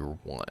for Tier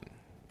 1.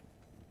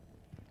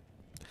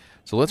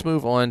 So let's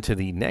move on to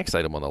the next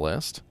item on the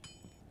list,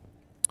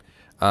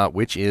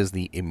 which is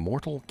the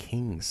Immortal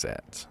King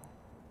Set.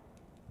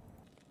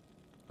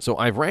 So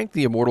I've ranked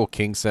the Immortal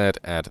King Set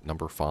at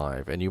number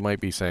 5, and you might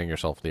be saying to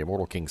yourself, the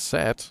Immortal King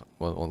Set?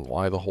 Well,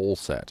 why the whole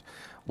set?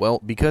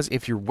 Well, because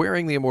if you're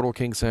wearing the Immortal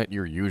King Set,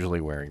 you're usually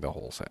wearing the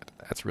whole set.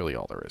 That's really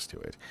all there is to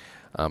it.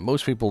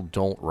 Most people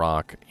don't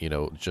rock,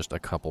 just a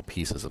couple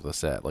pieces of the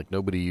set. Like,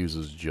 nobody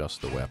uses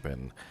just the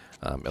weapon,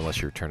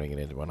 unless you're turning it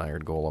into an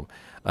Iron Golem.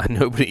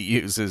 Nobody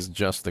uses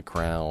just the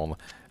crown.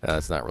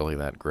 It's not really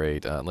that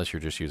great, unless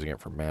you're just using it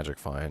for Magic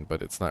Find,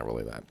 but it's not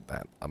really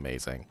that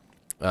amazing.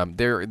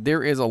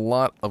 There is a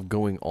lot of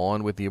going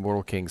on with the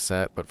Immortal King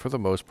Set, but for the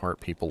most part,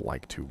 people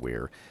like to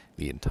wear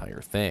the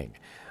entire thing.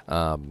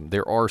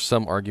 There are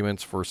some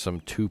arguments for some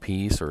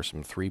 2-piece or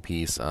some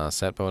 3-piece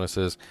set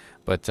bonuses,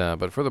 but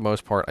for the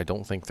most part, I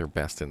don't think they're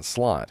best in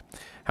slot.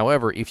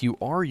 However, if you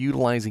are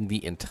utilizing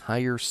the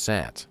entire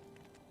set,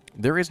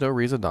 there is no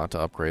reason not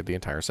to upgrade the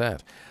entire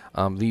set.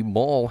 The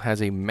Maul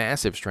has a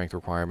massive strength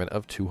requirement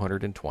of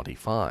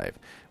 225,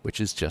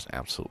 which is just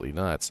absolutely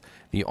nuts.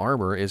 The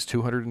armor is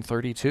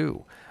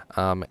 232,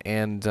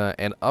 and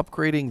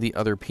upgrading the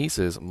other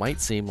pieces might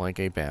seem like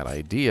a bad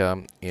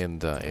idea in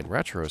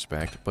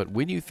retrospect, but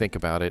when you think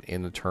about it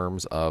in the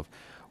terms of,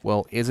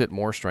 well, is it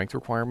more strength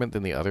requirement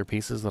than the other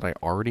pieces that I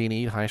already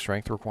need high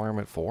strength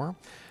requirement for?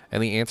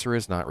 And the answer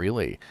is not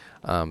really.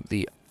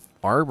 The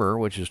armor,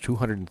 which is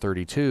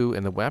 232,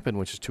 and the weapon,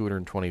 which is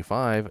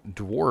 225,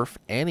 dwarf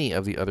any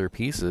of the other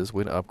pieces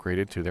when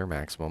upgraded to their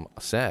maximum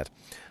set.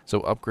 So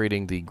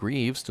upgrading the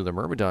Greaves to the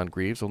Myrmidon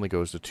Greaves only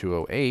goes to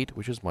 208,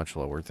 which is much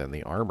lower than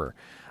the armor.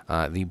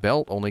 The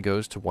belt only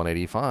goes to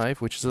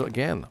 185, which is,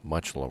 again,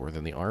 much lower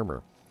than the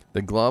armor.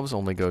 The gloves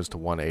only goes to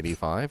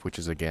 185, which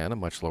is, again,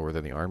 much lower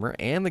than the armor,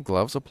 and the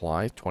gloves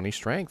apply 20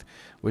 strength,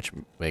 which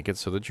make it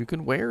so that you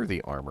can wear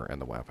the armor and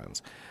the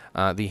weapons.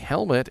 The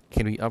helmet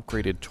can be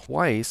upgraded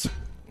twice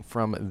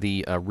from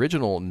the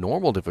original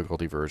normal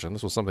difficulty version.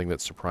 This was something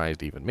that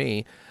surprised even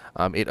me.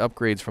 It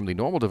upgrades from the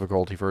normal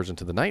difficulty version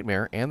to the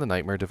Nightmare, and the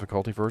Nightmare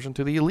difficulty version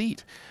to the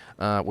Elite,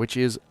 which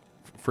is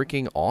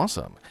freaking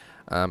awesome.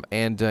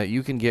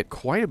 You can get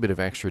quite a bit of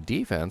extra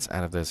defense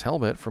out of this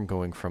helmet from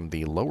going from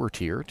the lower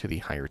tier to the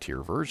higher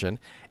tier version.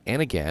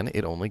 And again,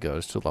 it only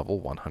goes to level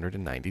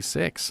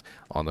 196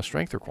 on the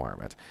strength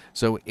requirement.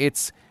 So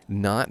it's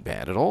not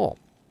bad at all.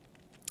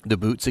 The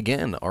boots,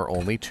 again, are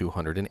only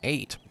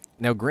 208.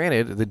 Now,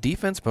 granted, the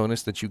defense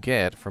bonus that you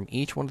get from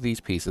each one of these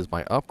pieces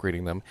by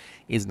upgrading them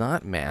is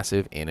not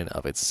massive in and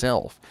of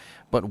itself.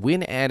 But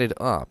when added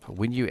up,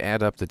 when you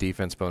add up the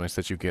defense bonus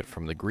that you get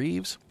from the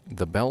Greaves,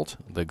 the belt,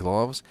 the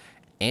gloves,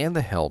 and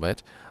the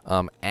helmet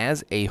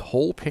as a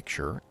whole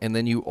picture, and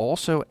then you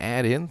also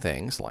add in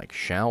things like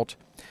Shout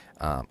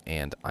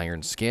and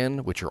Iron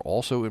Skin, which are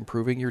also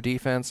improving your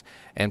defense,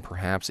 and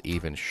perhaps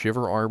even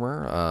Shiver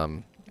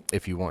Armor,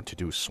 if you want to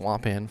do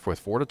swap in for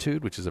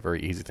Fortitude, which is a very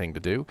easy thing to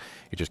do.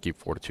 You just keep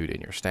Fortitude in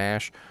your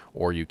stash,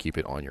 or you keep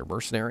it on your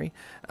mercenary.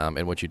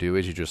 And what you do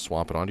is you just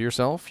swap it onto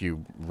yourself.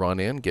 You run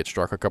in, get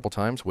struck a couple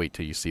times, wait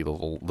till you see the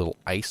little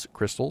ice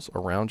crystals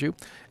around you,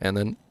 and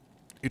then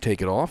you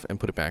take it off and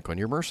put it back on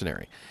your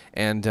mercenary.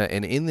 And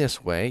in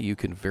this way, you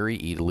can very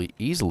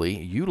easily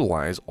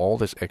utilize all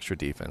this extra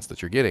defense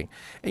that you're getting.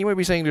 And you might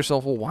be saying to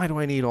yourself, well, why do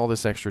I need all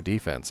this extra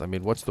defense? I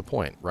mean, what's the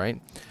point,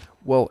 right?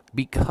 Well,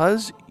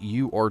 because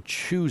you are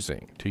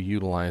choosing to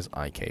utilize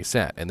IK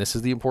set, and this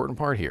is the important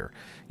part here,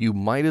 you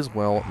might as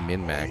well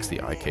min-max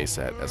the IK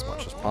set as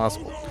much as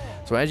possible.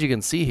 So as you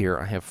can see here,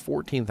 I have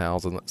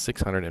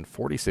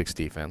 14,646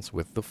 defense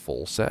with the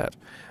full set.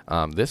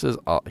 This is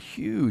a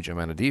huge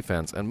amount of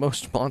defense, and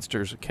most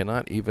monsters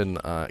cannot even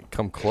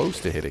come close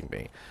to hitting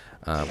me,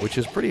 which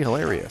is pretty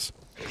hilarious.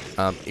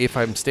 If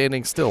I'm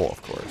standing still,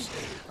 of course.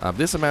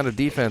 This amount of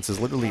defense is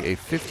literally a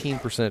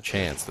 15%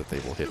 chance that they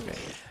will hit me,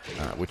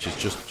 which is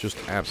just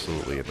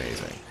absolutely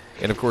amazing.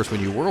 And of course,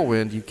 when you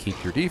whirlwind, you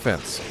keep your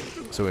defense.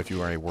 So if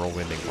you are a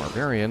whirlwinding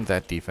barbarian,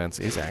 that defense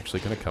is actually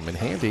going to come in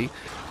handy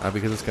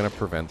because it's going to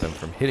prevent them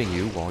from hitting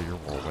you while you're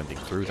whirlwinding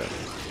through them.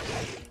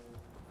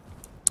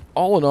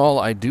 All in all,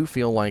 I do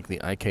feel like the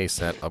IK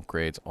set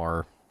upgrades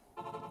are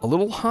a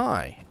little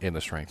high in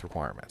the strength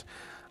requirement.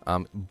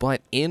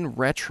 But in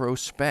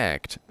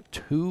retrospect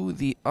to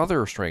the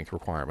other strength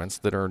requirements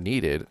that are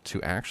needed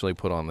to actually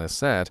put on this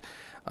set,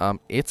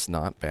 it's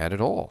not bad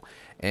at all.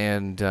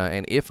 And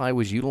if I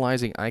was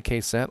utilizing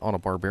IK set on a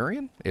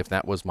barbarian, if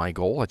that was my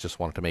goal, I just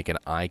wanted to make an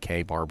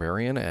IK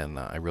barbarian, and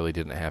I really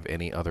didn't have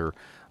any other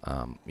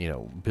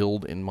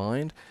build in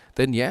mind,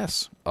 then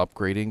yes,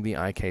 upgrading the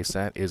IK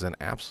set is an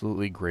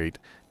absolutely great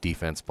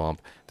defense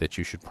bump that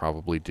you should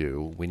probably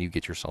do when you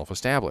get yourself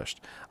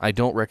established. I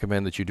don't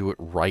recommend that you do it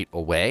right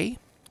away,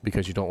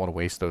 because you don't want to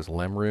waste those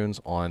lem runes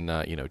on,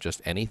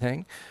 just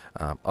anything.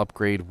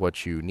 Upgrade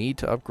what you need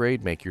to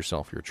upgrade. Make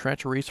yourself your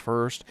treacheries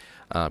first.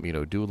 Do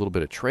a little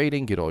bit of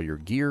trading. Get all your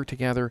gear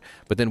together.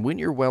 But then when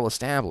you're well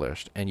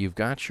established and you've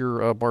got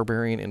your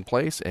barbarian in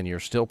place and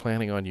you're still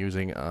planning on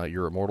using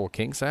your Immortal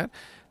King set,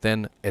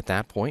 then at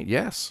that point,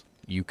 yes,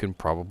 you can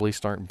probably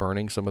start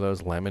burning some of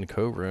those lemon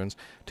cove runes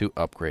to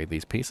upgrade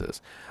these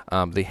pieces.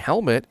 The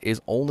helmet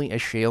is only a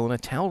shale and a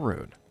Tal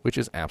rune, which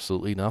is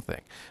absolutely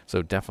nothing.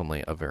 So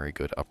definitely a very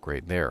good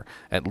upgrade there,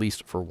 at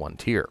least for one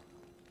tier.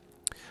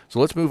 So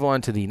let's move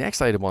on to the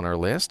next item on our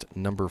list,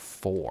 number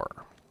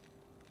 4.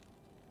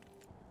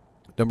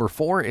 Number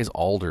 4 is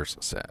Aldur's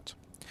Set.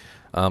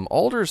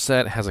 Aldur's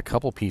Set has a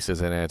couple pieces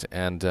in it,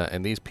 and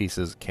these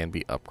pieces can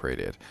be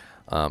upgraded.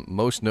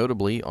 Most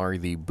notably are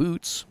the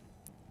boots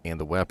and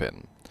the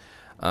weapon.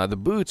 The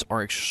boots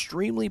are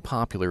extremely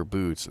popular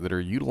boots that are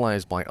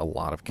utilized by a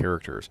lot of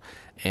characters.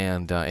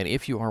 And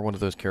if you are one of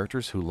those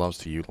characters who loves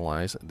to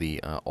utilize the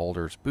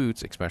Aldur's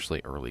boots,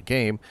 especially early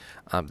game,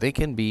 they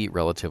can be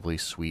relatively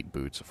sweet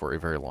boots for a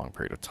very long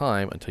period of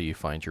time until you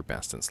find your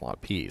best in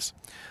slot piece.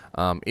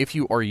 If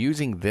you are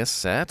using this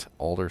set,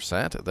 Aldur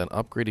set, then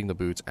upgrading the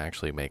boots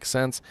actually makes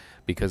sense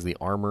because the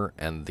armor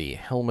and the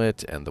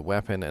helmet and the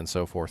weapon and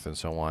so forth and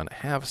so on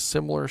have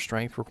similar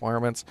strength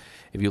requirements.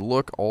 If you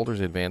look,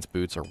 Aldur's advanced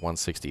boots are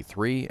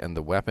 163 and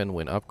the weapon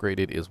when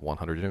upgraded is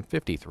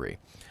 153.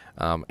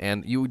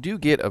 And you do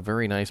get a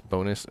very nice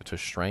bonus to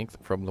strength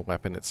from the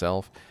weapon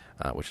itself,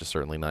 which is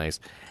certainly nice.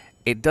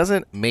 It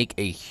doesn't make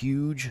a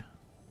huge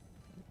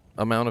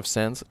amount of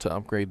sense to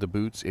upgrade the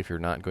boots if you're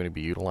not going to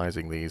be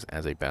utilizing these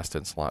as a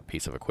best-in-slot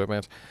piece of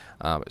equipment.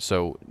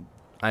 So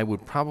I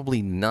would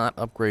probably not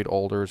upgrade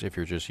Aldurs if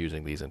you're just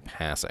using these in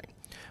passing.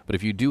 But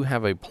if you do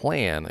have a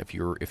plan, if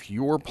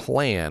your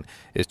plan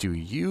is to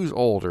use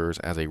Aldurs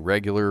as a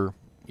regular,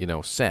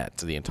 set,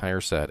 the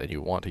entire set, and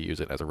you want to use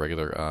it as a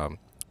regular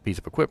piece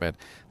of equipment,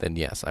 then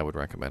yes, I would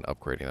recommend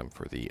upgrading them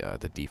for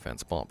the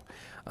defense bump.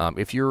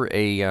 If you're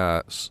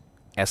a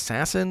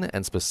assassin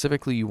and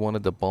specifically you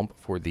wanted the bump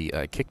for the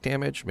kick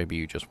damage, maybe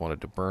you just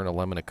wanted to burn a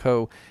lemon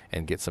co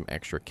and get some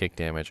extra kick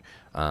damage,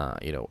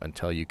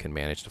 until you can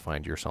manage to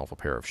find yourself a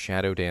pair of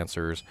shadow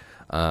dancers,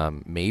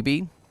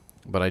 maybe.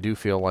 But I do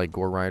feel like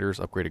Gore Riders,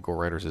 upgraded Gore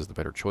Riders is the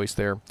better choice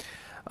there.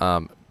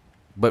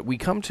 But we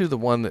come to the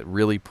one that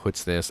really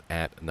puts this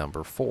at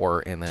number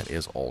 4, and that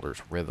is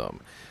Aldur's Rhythm.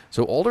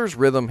 So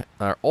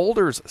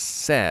Aldur's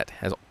Set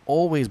has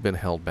always been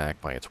held back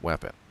by its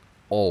weapon,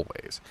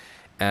 always.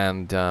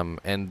 And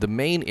the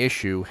main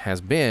issue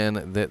has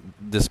been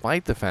that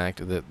despite the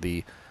fact that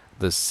the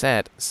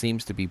set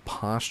seems to be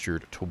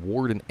postured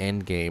toward an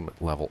endgame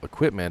level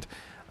equipment,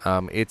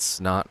 it's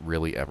not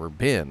really ever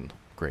been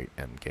great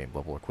endgame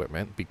level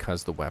equipment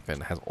because the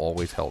weapon has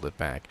always held it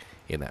back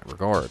in that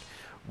regard.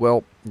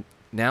 Well,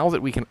 now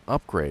that we can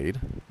upgrade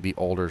the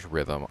Aldur's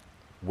Rhythm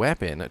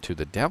weapon to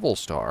the Devil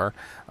Star,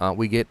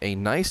 we get a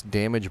nice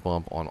damage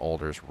bump on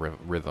Aldur's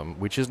Rhythm,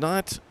 which is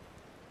not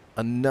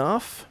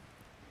enough,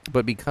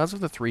 but because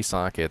of the 3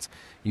 sockets,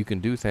 you can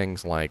do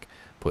things like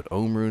put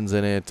Ohm runes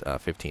in it,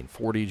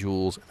 1540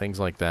 joules, things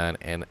like that,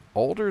 and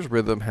Aldur's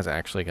Rhythm has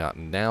actually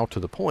gotten now to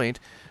the point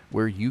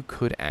where you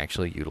could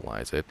actually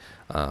utilize it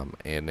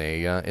in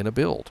a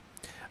build.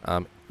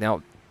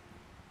 Now,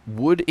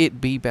 would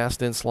it be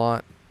best in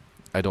slot?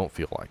 I don't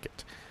feel like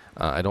it.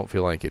 I don't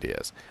feel like it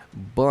is.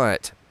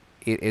 But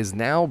it is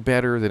now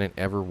better than it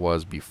ever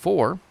was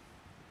before.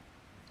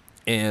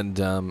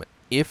 And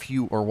if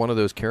you are one of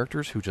those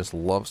characters who just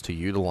loves to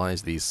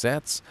utilize these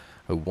sets,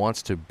 who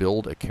wants to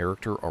build a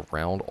character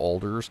around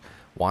Aldur's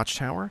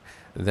Watchtower,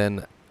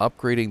 then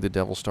upgrading the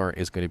Devil Star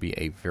is going to be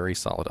a very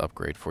solid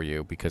upgrade for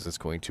you because it's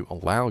going to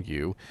allow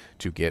you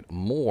to get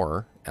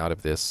more out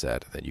of this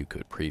set than you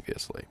could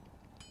previously.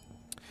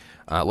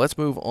 Let's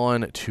move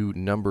on to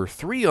number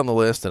 3 on the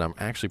list, and I'm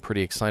actually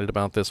pretty excited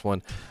about this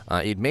one.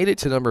 It made it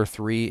to number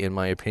 3, in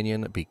my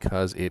opinion,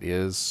 because it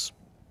is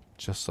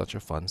just such a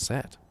fun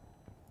set.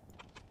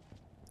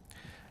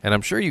 And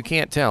I'm sure you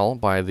can't tell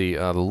by the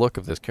look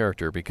of this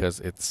character because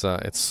it's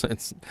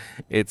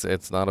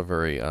not a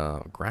very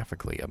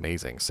graphically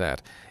amazing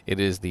set. It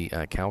is the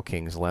Cow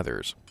King's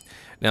Leathers.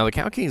 Now the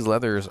Cow King's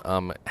Leathers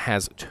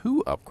has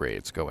two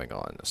upgrades going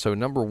on. So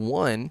number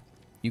one,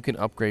 you can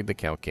upgrade the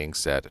Cow King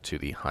set to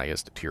the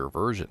highest tier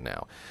version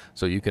now.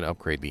 So you can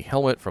upgrade the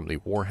helmet from the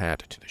war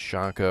hat to the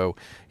shako.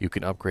 You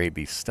can upgrade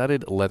the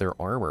studded leather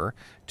armor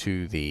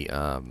to the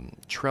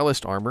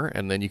trellised armor,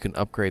 and then you can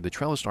upgrade the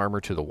trellised armor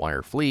to the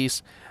wire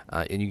fleece.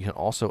 And you can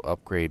also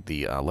upgrade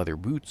the leather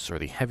boots or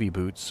the heavy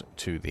boots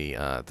to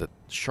the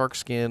shark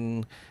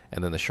skin,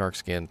 and then the shark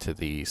skin to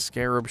the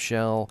scarab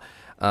shell.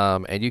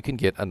 And you can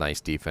get a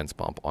nice defense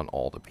bump on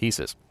all the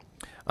pieces.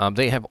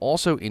 They have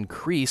also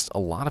increased a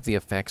lot of the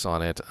effects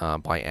on it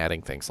by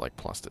adding things like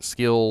plus to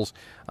skills.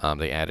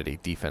 They added a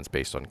defense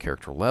based on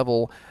character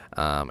level.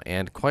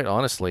 And quite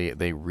honestly,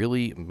 they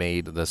really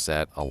made the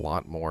set a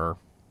lot more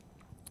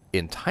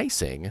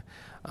enticing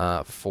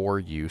for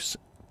use,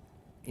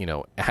 you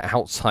know,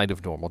 outside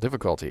of normal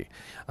difficulty.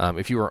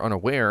 If you are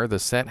unaware, the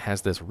set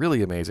has this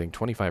really amazing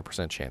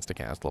 25% chance to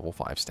cast level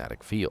 5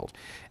 static field.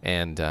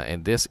 And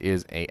this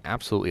is a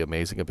absolutely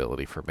amazing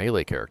ability for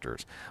melee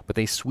characters. But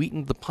they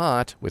sweetened the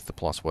pot with the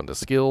 +1 to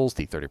skills,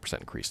 the 30%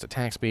 increased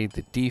attack speed,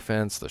 the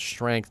defense, the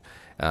strength,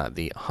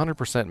 the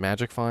 100%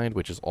 magic find,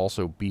 which is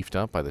also beefed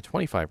up by the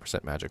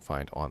 25% magic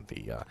find on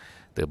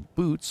the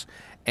boots.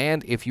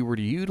 And if you were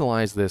to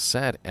utilize this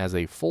set as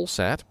a full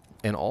set,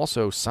 and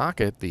also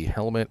socket the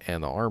helmet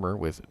and the armor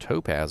with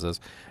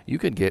topazes, you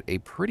could get a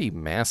pretty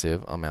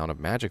massive amount of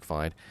magic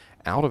find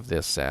out of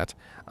this set,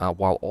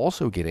 while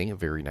also getting a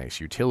very nice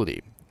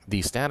utility.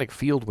 The static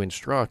field when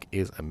struck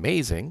is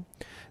amazing.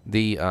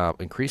 The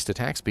increased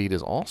attack speed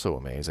is also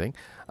amazing,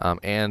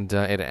 and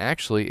it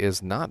actually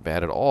is not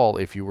bad at all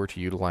if you were to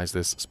utilize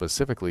this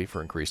specifically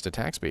for increased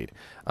attack speed.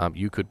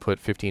 You could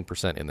put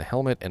 15% in the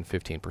helmet and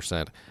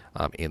 15%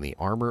 in the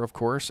armor, of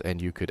course,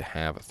 and you could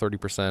have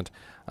 30%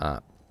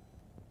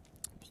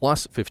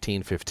 plus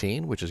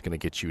 15-15, which is going to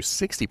get you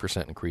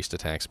 60% increased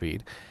attack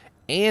speed,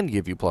 and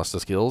give you plus the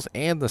skills,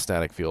 and the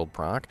static field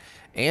proc,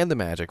 and the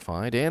magic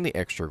find, and the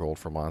extra gold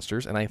for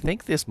monsters. And I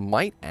think this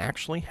might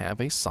actually have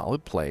a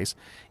solid place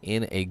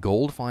in a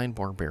gold find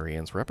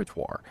barbarian's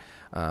repertoire.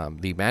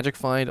 The magic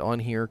find on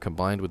here,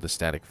 combined with the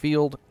static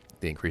field,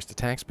 the increased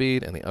attack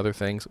speed, and the other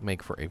things,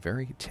 make for a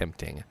very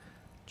tempting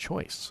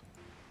choice.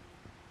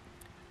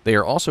 They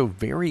are also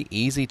very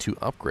easy to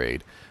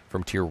upgrade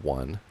from Tier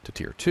 1 to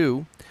Tier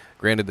 2.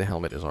 Granted, the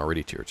helmet is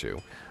already Tier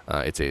 2.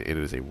 It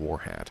is a war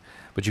hat.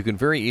 But you can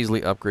very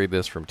easily upgrade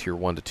this from Tier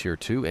 1 to Tier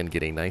 2 and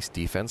get a nice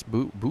defense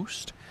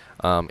boost.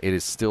 It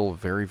is still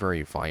very,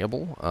 very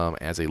viable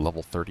as a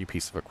level 30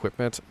 piece of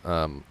equipment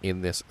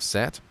in this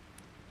set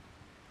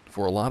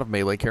for a lot of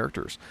melee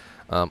characters.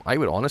 I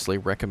would honestly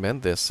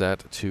recommend this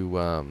set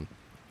to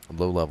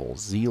low-level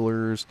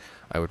Zealers.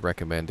 I would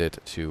recommend it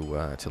to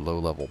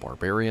low-level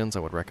Barbarians. I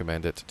would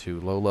recommend it to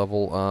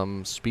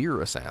low-level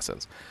Spear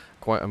Assassins.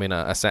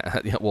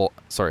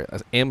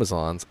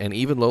 Amazons, and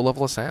even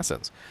low-level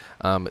Assassins.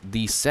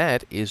 The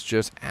set is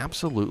just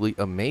absolutely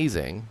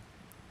amazing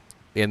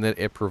in that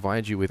it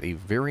provides you with a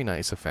very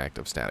nice effect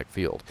of static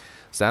field.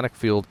 Static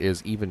field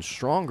is even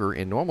stronger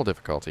in normal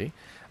difficulty.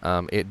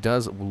 It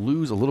does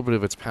lose a little bit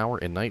of its power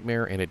in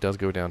Nightmare, and it does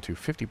go down to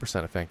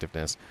 50%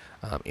 effectiveness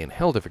in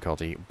Hell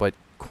difficulty. But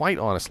quite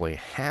honestly,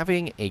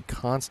 having a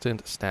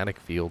constant static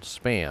field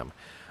spam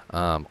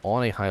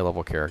on a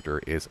high-level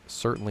character is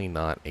certainly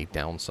not a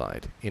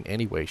downside in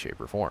any way, shape,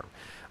 or form.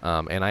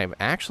 And I'm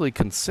actually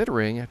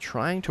considering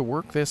trying to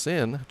work this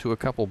in to a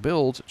couple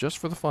builds just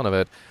for the fun of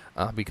it,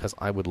 because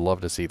I would love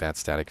to see that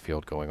static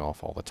field going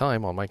off all the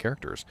time on my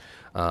characters.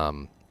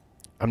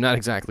 I'm not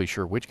exactly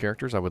sure which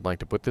characters I would like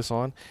to put this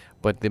on,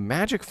 but the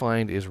magic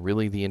find is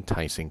really the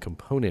enticing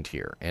component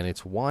here, and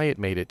it's why it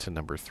made it to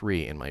number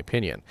 3 in my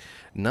opinion.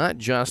 Not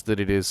just that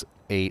it is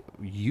a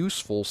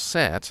useful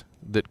set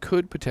that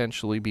could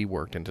potentially be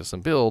worked into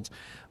some builds,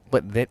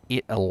 but that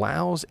it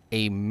allows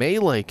a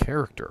melee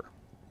character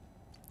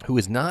who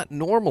is not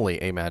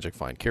normally a magic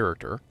find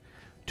character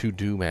to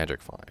do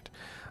magic find.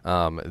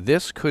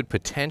 This could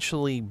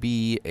potentially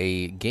be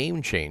a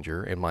game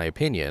changer, in my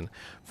opinion,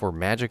 for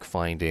magic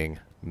finding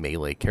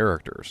melee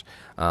characters,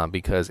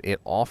 because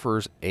it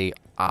offers a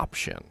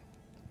option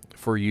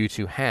for you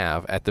to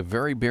have, at the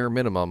very bare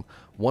minimum,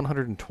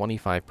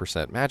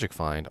 125% magic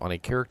find on a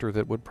character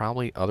that would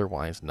probably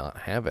otherwise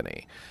not have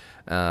any.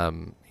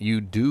 You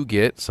do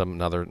get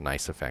some other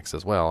nice effects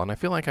as well, and I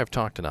feel like I've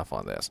talked enough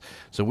on this.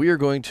 So we are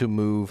going to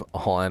move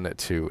on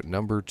to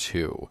number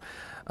 2.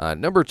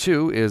 Number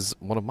 2 is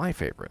one of my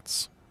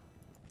favorites.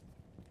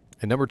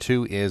 And number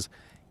 2 is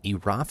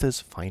Iratha's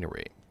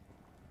Finery.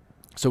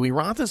 So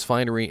Iratha's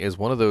Finery is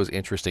one of those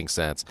interesting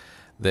sets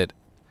that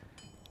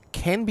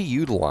can be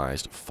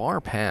utilized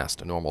far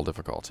past normal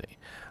difficulty.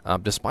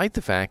 Despite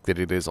the fact that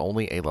it is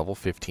only a level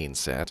 15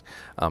 set,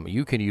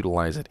 you can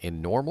utilize it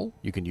in normal,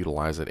 you can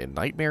utilize it in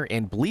Nightmare,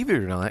 and believe it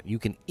or not, you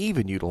can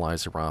even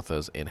utilize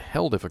Iratha's in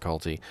Hell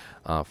difficulty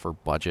for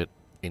budget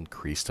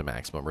increase to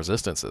maximum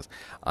resistances.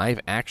 I've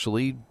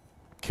actually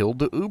killed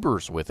the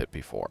Ubers with it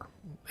before.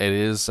 It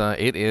is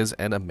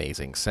an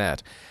amazing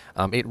set.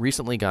 It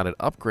recently got an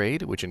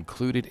upgrade, which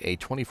included a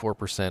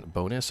 24%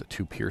 bonus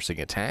to piercing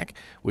attack,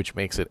 which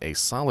makes it a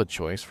solid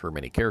choice for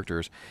many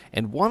characters.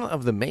 And one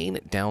of the main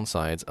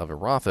downsides of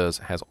Iratha's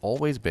has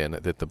always been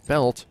that the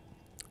belt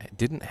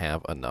didn't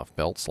have enough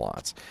belt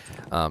slots.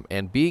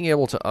 And being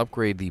able to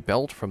upgrade the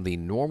belt from the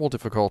normal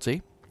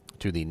difficulty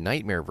to the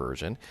Nightmare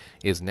version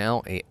is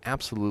now a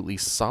absolutely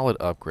solid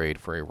upgrade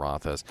for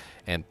Iratha's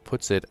and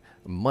puts it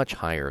much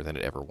higher than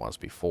it ever was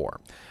before.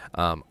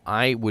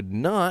 I would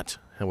not,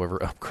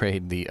 however,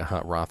 upgrade the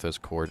Iratha's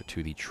cord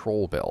to the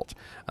Troll Belt,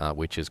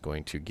 which is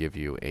going to give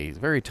you a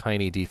very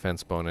tiny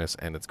defense bonus,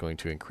 and it's going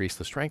to increase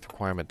the strength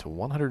requirement to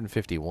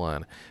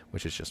 151,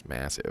 which is just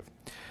massive.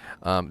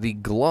 The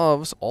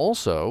gloves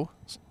also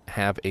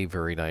have a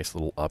very nice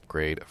little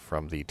upgrade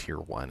from the Tier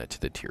 1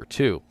 to the Tier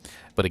 2.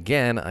 But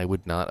again, I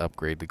would not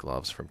upgrade the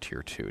gloves from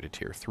Tier 2 to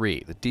Tier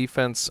 3. The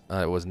defense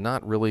was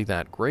not really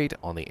that great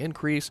on the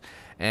increase,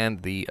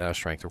 and the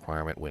strength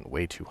requirement went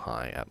way too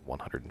high at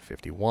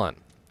 151.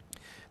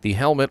 The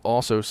helmet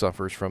also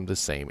suffers from the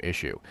same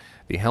issue.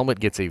 The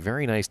helmet gets a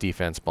very nice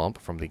defense bump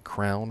from the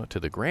crown to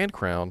the Grand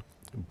Crown,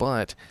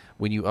 but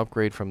when you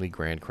upgrade from the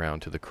Grand Crown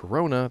to the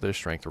Corona, the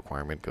strength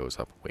requirement goes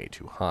up way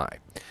too high.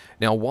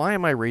 Now, why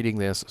am I rating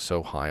this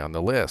so high on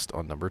the list,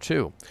 on number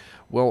 2?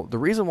 Well, the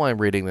reason why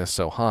I'm rating this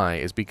so high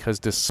is because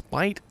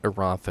despite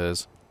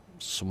Iratha's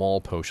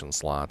small potion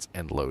slots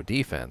and low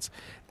defense,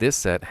 this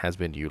set has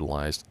been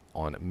utilized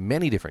on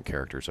many different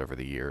characters over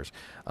the years,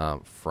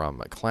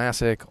 from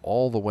Classic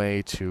all the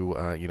way to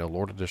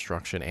Lord of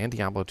Destruction and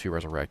Diablo II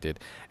Resurrected,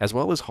 as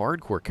well as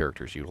hardcore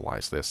characters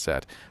utilize this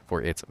set for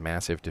its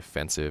massive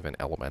defensive and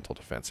elemental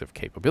defensive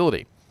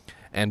capability.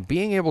 And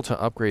being able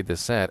to upgrade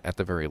this set at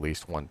the very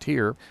least one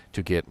tier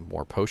to get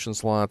more potion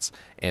slots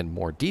and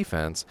more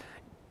defense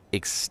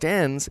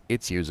extends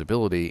its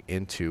usability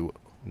into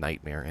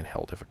Nightmare and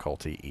Hell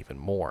difficulty even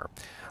more.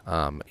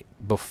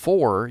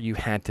 Before, you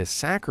had to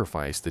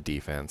sacrifice the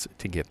defense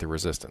to get the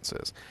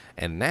resistances,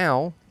 and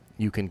now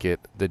you can get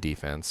the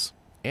defense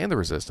and the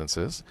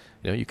resistances.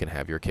 You can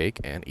have your cake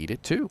and eat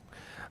it too.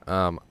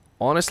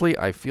 Honestly,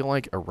 I feel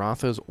like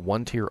Iratha's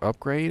one-tier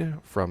upgrade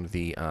from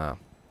the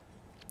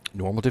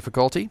normal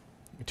difficulty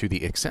to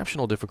the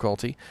exceptional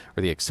difficulty,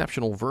 or the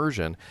exceptional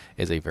version,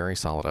 is a very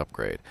solid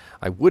upgrade.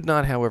 I would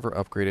not, however,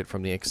 upgrade it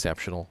from the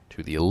exceptional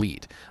to the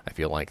elite. I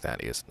feel like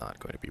that is not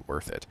going to be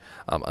worth it.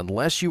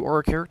 Unless you are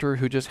a character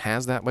who just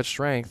has that much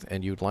strength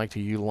and you'd like to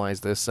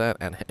utilize this set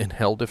in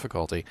Hell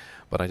difficulty,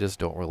 but I just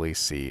don't really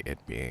see it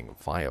being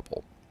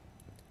viable.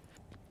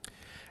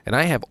 And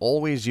I have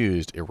always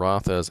used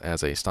Iratha's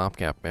as a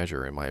stopgap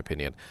measure, in my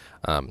opinion,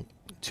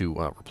 to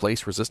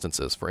replace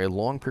resistances for a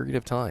long period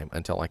of time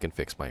until I can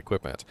fix my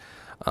equipment.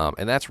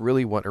 And that's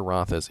really what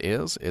Iratha's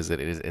is that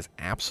it is an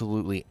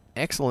absolutely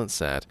excellent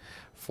set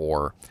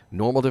for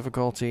normal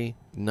difficulty,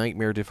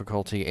 Nightmare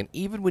difficulty, and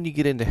even when you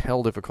get into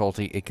Hell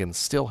difficulty, it can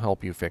still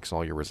help you fix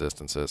all your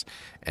resistances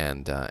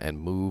and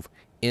move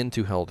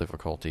into Hell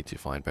difficulty to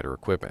find better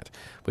equipment.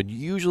 But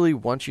usually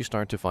once you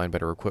start to find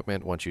better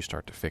equipment, once you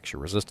start to fix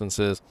your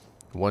resistances,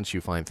 once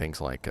you find things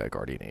like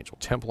Guardian Angel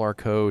Templar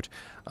coat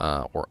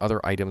or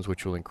other items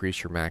which will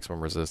increase your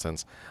maximum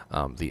resistance,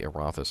 the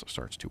Iratha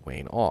starts to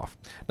wane off.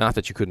 Not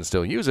that you couldn't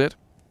still use it,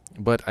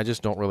 but I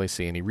just don't really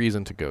see any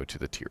reason to go to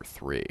the Tier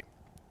 3.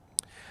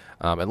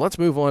 And let's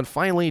move on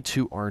finally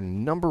to our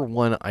number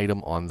 1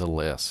 item on the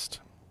list.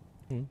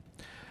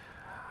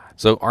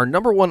 So our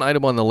number 1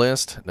 item on the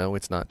list, no,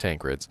 it's not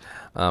Tancred's.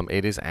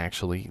 It is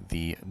actually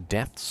the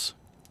Death's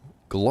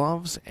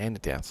Gloves and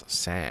Death's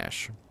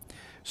Sash.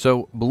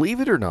 So, believe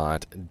it or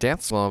not,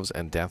 Death's Gloves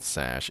and Death's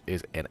Sash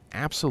is an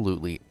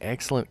absolutely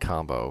excellent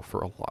combo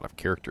for a lot of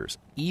characters,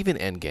 even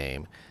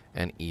endgame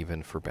and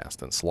even for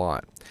best in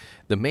slot.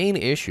 The main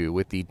issue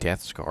with the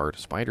Death's Guard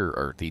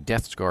the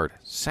Death's Guard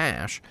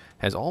Sash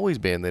has always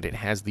been that it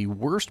has the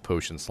worst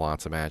potion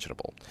slots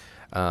imaginable,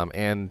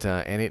 and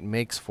it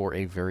makes for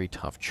a very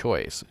tough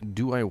choice.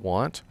 Do I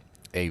want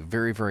a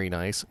very, very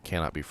nice,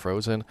 cannot be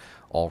frozen,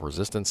 all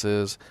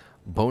resistances,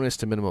 bonus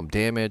to minimum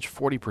damage,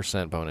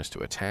 40% bonus to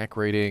attack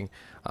rating,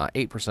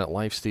 8%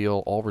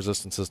 lifesteal, all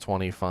resistances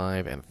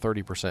 25, and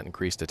 30%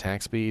 increased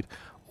attack speed?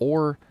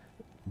 Or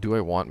do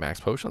I want max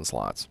potion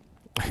slots?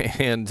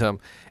 And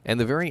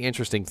the very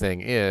interesting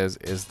thing is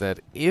that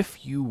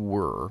if you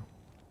were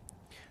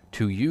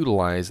to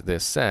utilize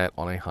this set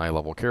on a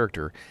high-level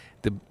character,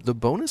 the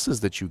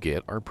bonuses that you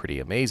get are pretty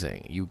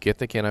amazing. You get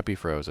the Cannot Be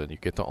Frozen, you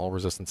get the All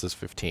Resistances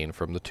 15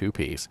 from the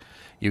 2-piece,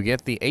 you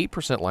get the 8%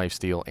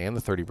 lifesteal and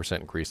the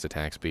 30% increased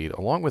attack speed,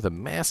 along with a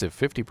massive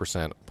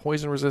 50%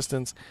 poison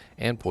resistance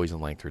and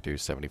poison length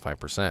reduced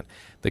 75%.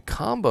 The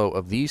combo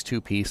of these two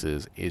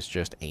pieces is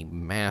just a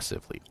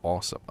massively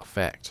awesome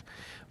effect.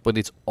 But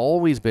it's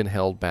always been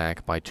held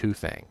back by two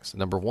things.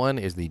 Number one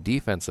is the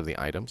defense of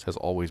the items has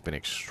always been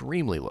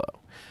extremely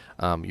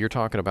low. You're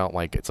talking about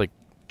it's like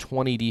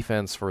 20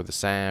 defense for the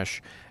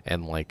sash,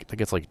 and I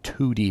think it's like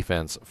 2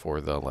 defense for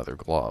the leather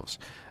gloves.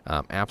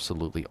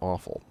 Absolutely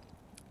awful.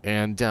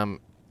 And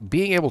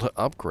being able to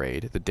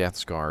upgrade the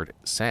Death's Guard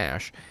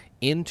sash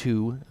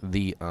into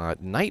the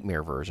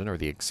Nightmare version, or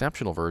the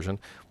exceptional version,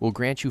 will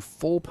grant you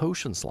full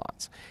potion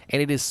slots.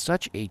 And it is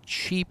such a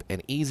cheap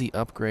and easy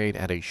upgrade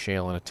at a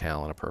shale and a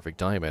tal and a perfect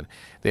diamond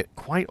that,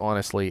 quite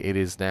honestly, it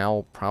is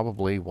now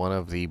probably one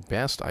of the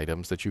best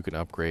items that you can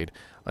upgrade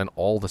on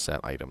all the set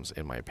items,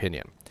 in my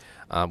opinion.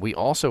 We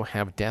also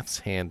have Death's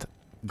Hand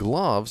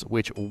gloves,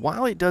 which,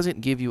 while it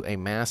doesn't give you a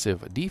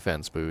massive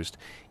defense boost,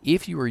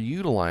 if you are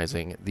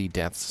utilizing the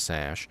Death's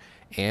Sash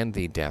and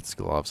the Death's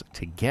gloves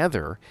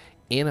together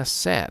in a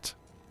set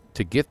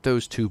to get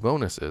those 2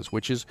 bonuses,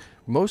 which is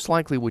most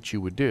likely what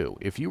you would do.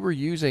 If you were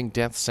using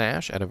Death's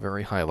Sash at a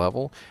very high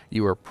level,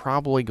 you are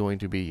probably going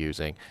to be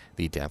using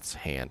the Death's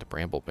Hand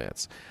Bramble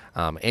Bits.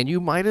 And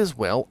you might as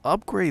well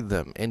upgrade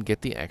them and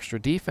get the extra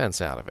defense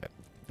out of it.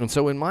 And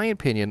so, in my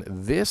opinion,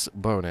 this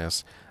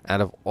bonus,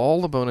 out of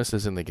all the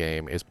bonuses in the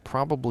game, is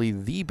probably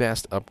the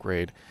best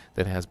upgrade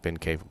that has been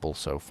capable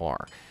so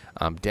far.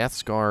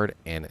 Death's Guard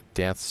and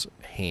Death's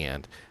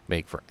Hand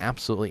make for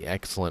absolutely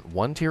excellent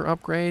 1-tier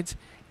upgrades,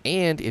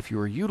 and if you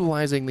are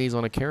utilizing these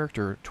on a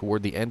character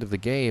toward the end of the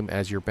game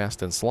as your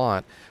best in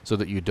slot, so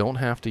that you don't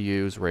have to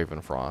use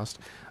Ravenfrost,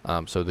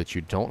 so that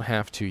you don't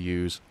have to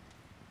use,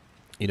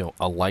 a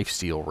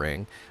lifesteal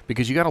ring,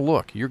 because you got to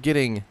look, you're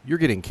getting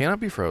Cannot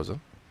Be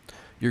Frozen,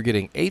 you're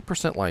getting 8%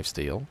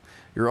 lifesteal,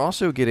 you're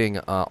also getting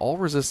all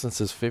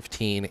resistances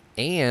 15,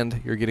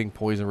 and you're getting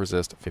poison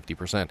resist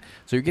 50%.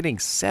 So you're getting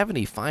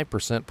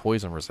 75%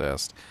 poison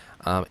resist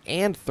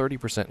and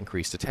 30%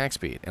 increased attack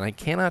speed. And I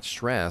cannot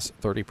stress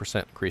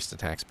 30% increased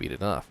attack speed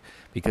enough,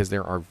 because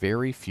there are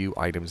very few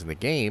items in the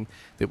game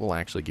that will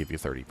actually give you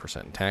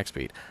 30% attack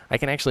speed. I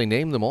can actually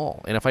name them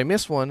all, and if I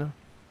miss one,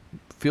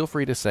 feel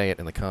free to say it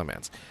in the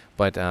comments.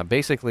 But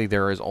basically,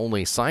 there is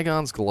only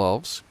Saigon's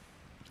Gloves,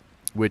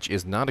 which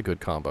is not a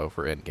good combo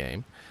for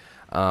endgame.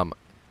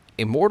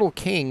 Immortal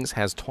Kings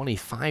has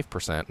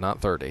 25%, not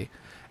 30,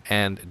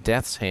 and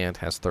Death's Hand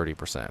has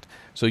 30%.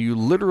 So you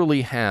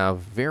literally have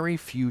very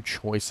few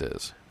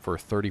choices for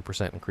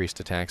 30% increased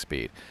attack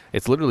speed.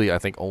 It's literally, I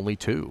think, only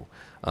 2,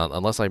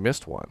 unless I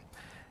missed one.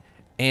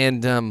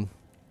 And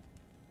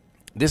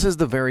this is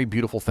the very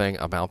beautiful thing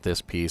about this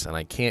piece, and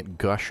I can't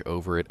gush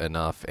over it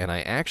enough, and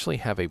I actually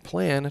have a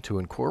plan to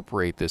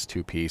incorporate this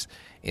 2-piece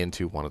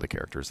into one of the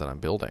characters that I'm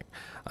building.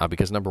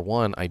 Because number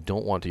 1, I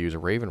don't want to use a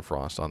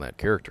Ravenfrost on that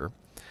character.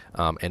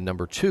 And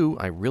number 2,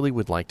 I really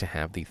would like to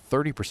have the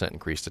 30%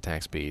 increased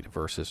attack speed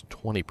versus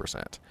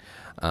 20%.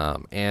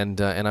 And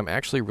I'm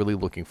actually really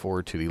looking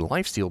forward to the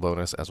lifesteal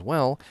bonus as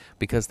well,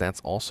 because that's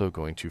also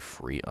going to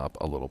free up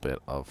a little bit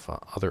of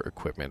other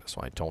equipment, so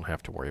I don't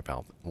have to worry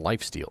about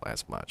lifesteal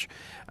as much.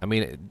 I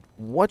mean,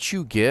 what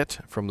you get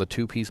from the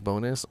 2-piece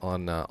bonus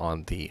on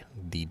the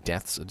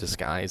Death's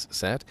Disguise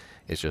set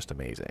is just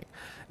amazing.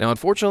 Now,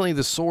 unfortunately,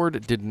 the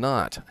sword did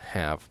not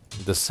have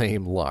the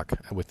same luck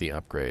with the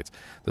upgrades.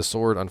 The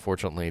sword,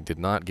 unfortunately, did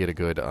not get a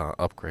good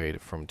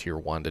upgrade from Tier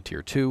 1 to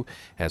Tier 2,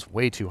 has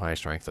way too high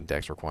strength and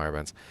dex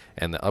requirements,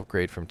 and the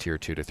upgrade from Tier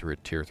 2 to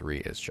Tier 3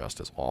 is just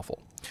as awful.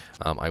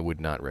 I would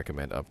not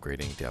recommend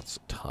upgrading Death's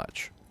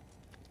Touch.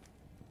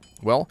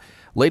 Well,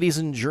 ladies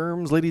and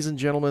germs, ladies and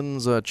gentlemen,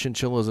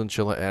 chinchillas and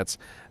chillaettes,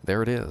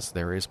 there it is.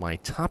 There is my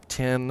top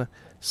 10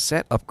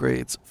 set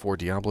upgrades for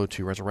Diablo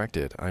II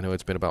Resurrected. I know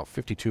it's been about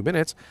 52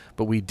 minutes,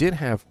 but we did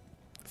have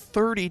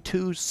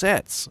 32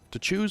 sets to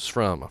choose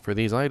from for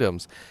these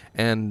items,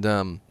 and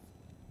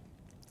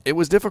it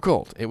was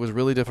difficult. It was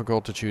really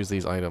difficult to choose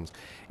these items.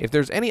 If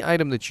there's any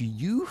item that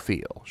you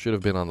feel should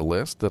have been on the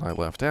list that I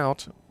left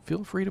out,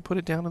 feel free to put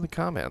it down in the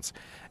comments.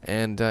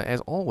 And as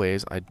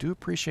always, I do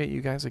appreciate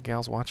you guys and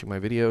gals watching my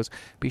videos.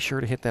 Be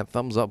sure to hit that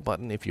thumbs up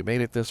button if you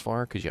made it this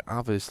far, because you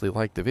obviously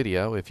liked the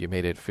video if you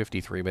made it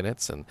 53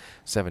 minutes and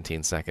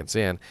 17 seconds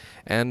in.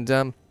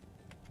 And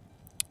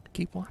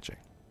keep watching.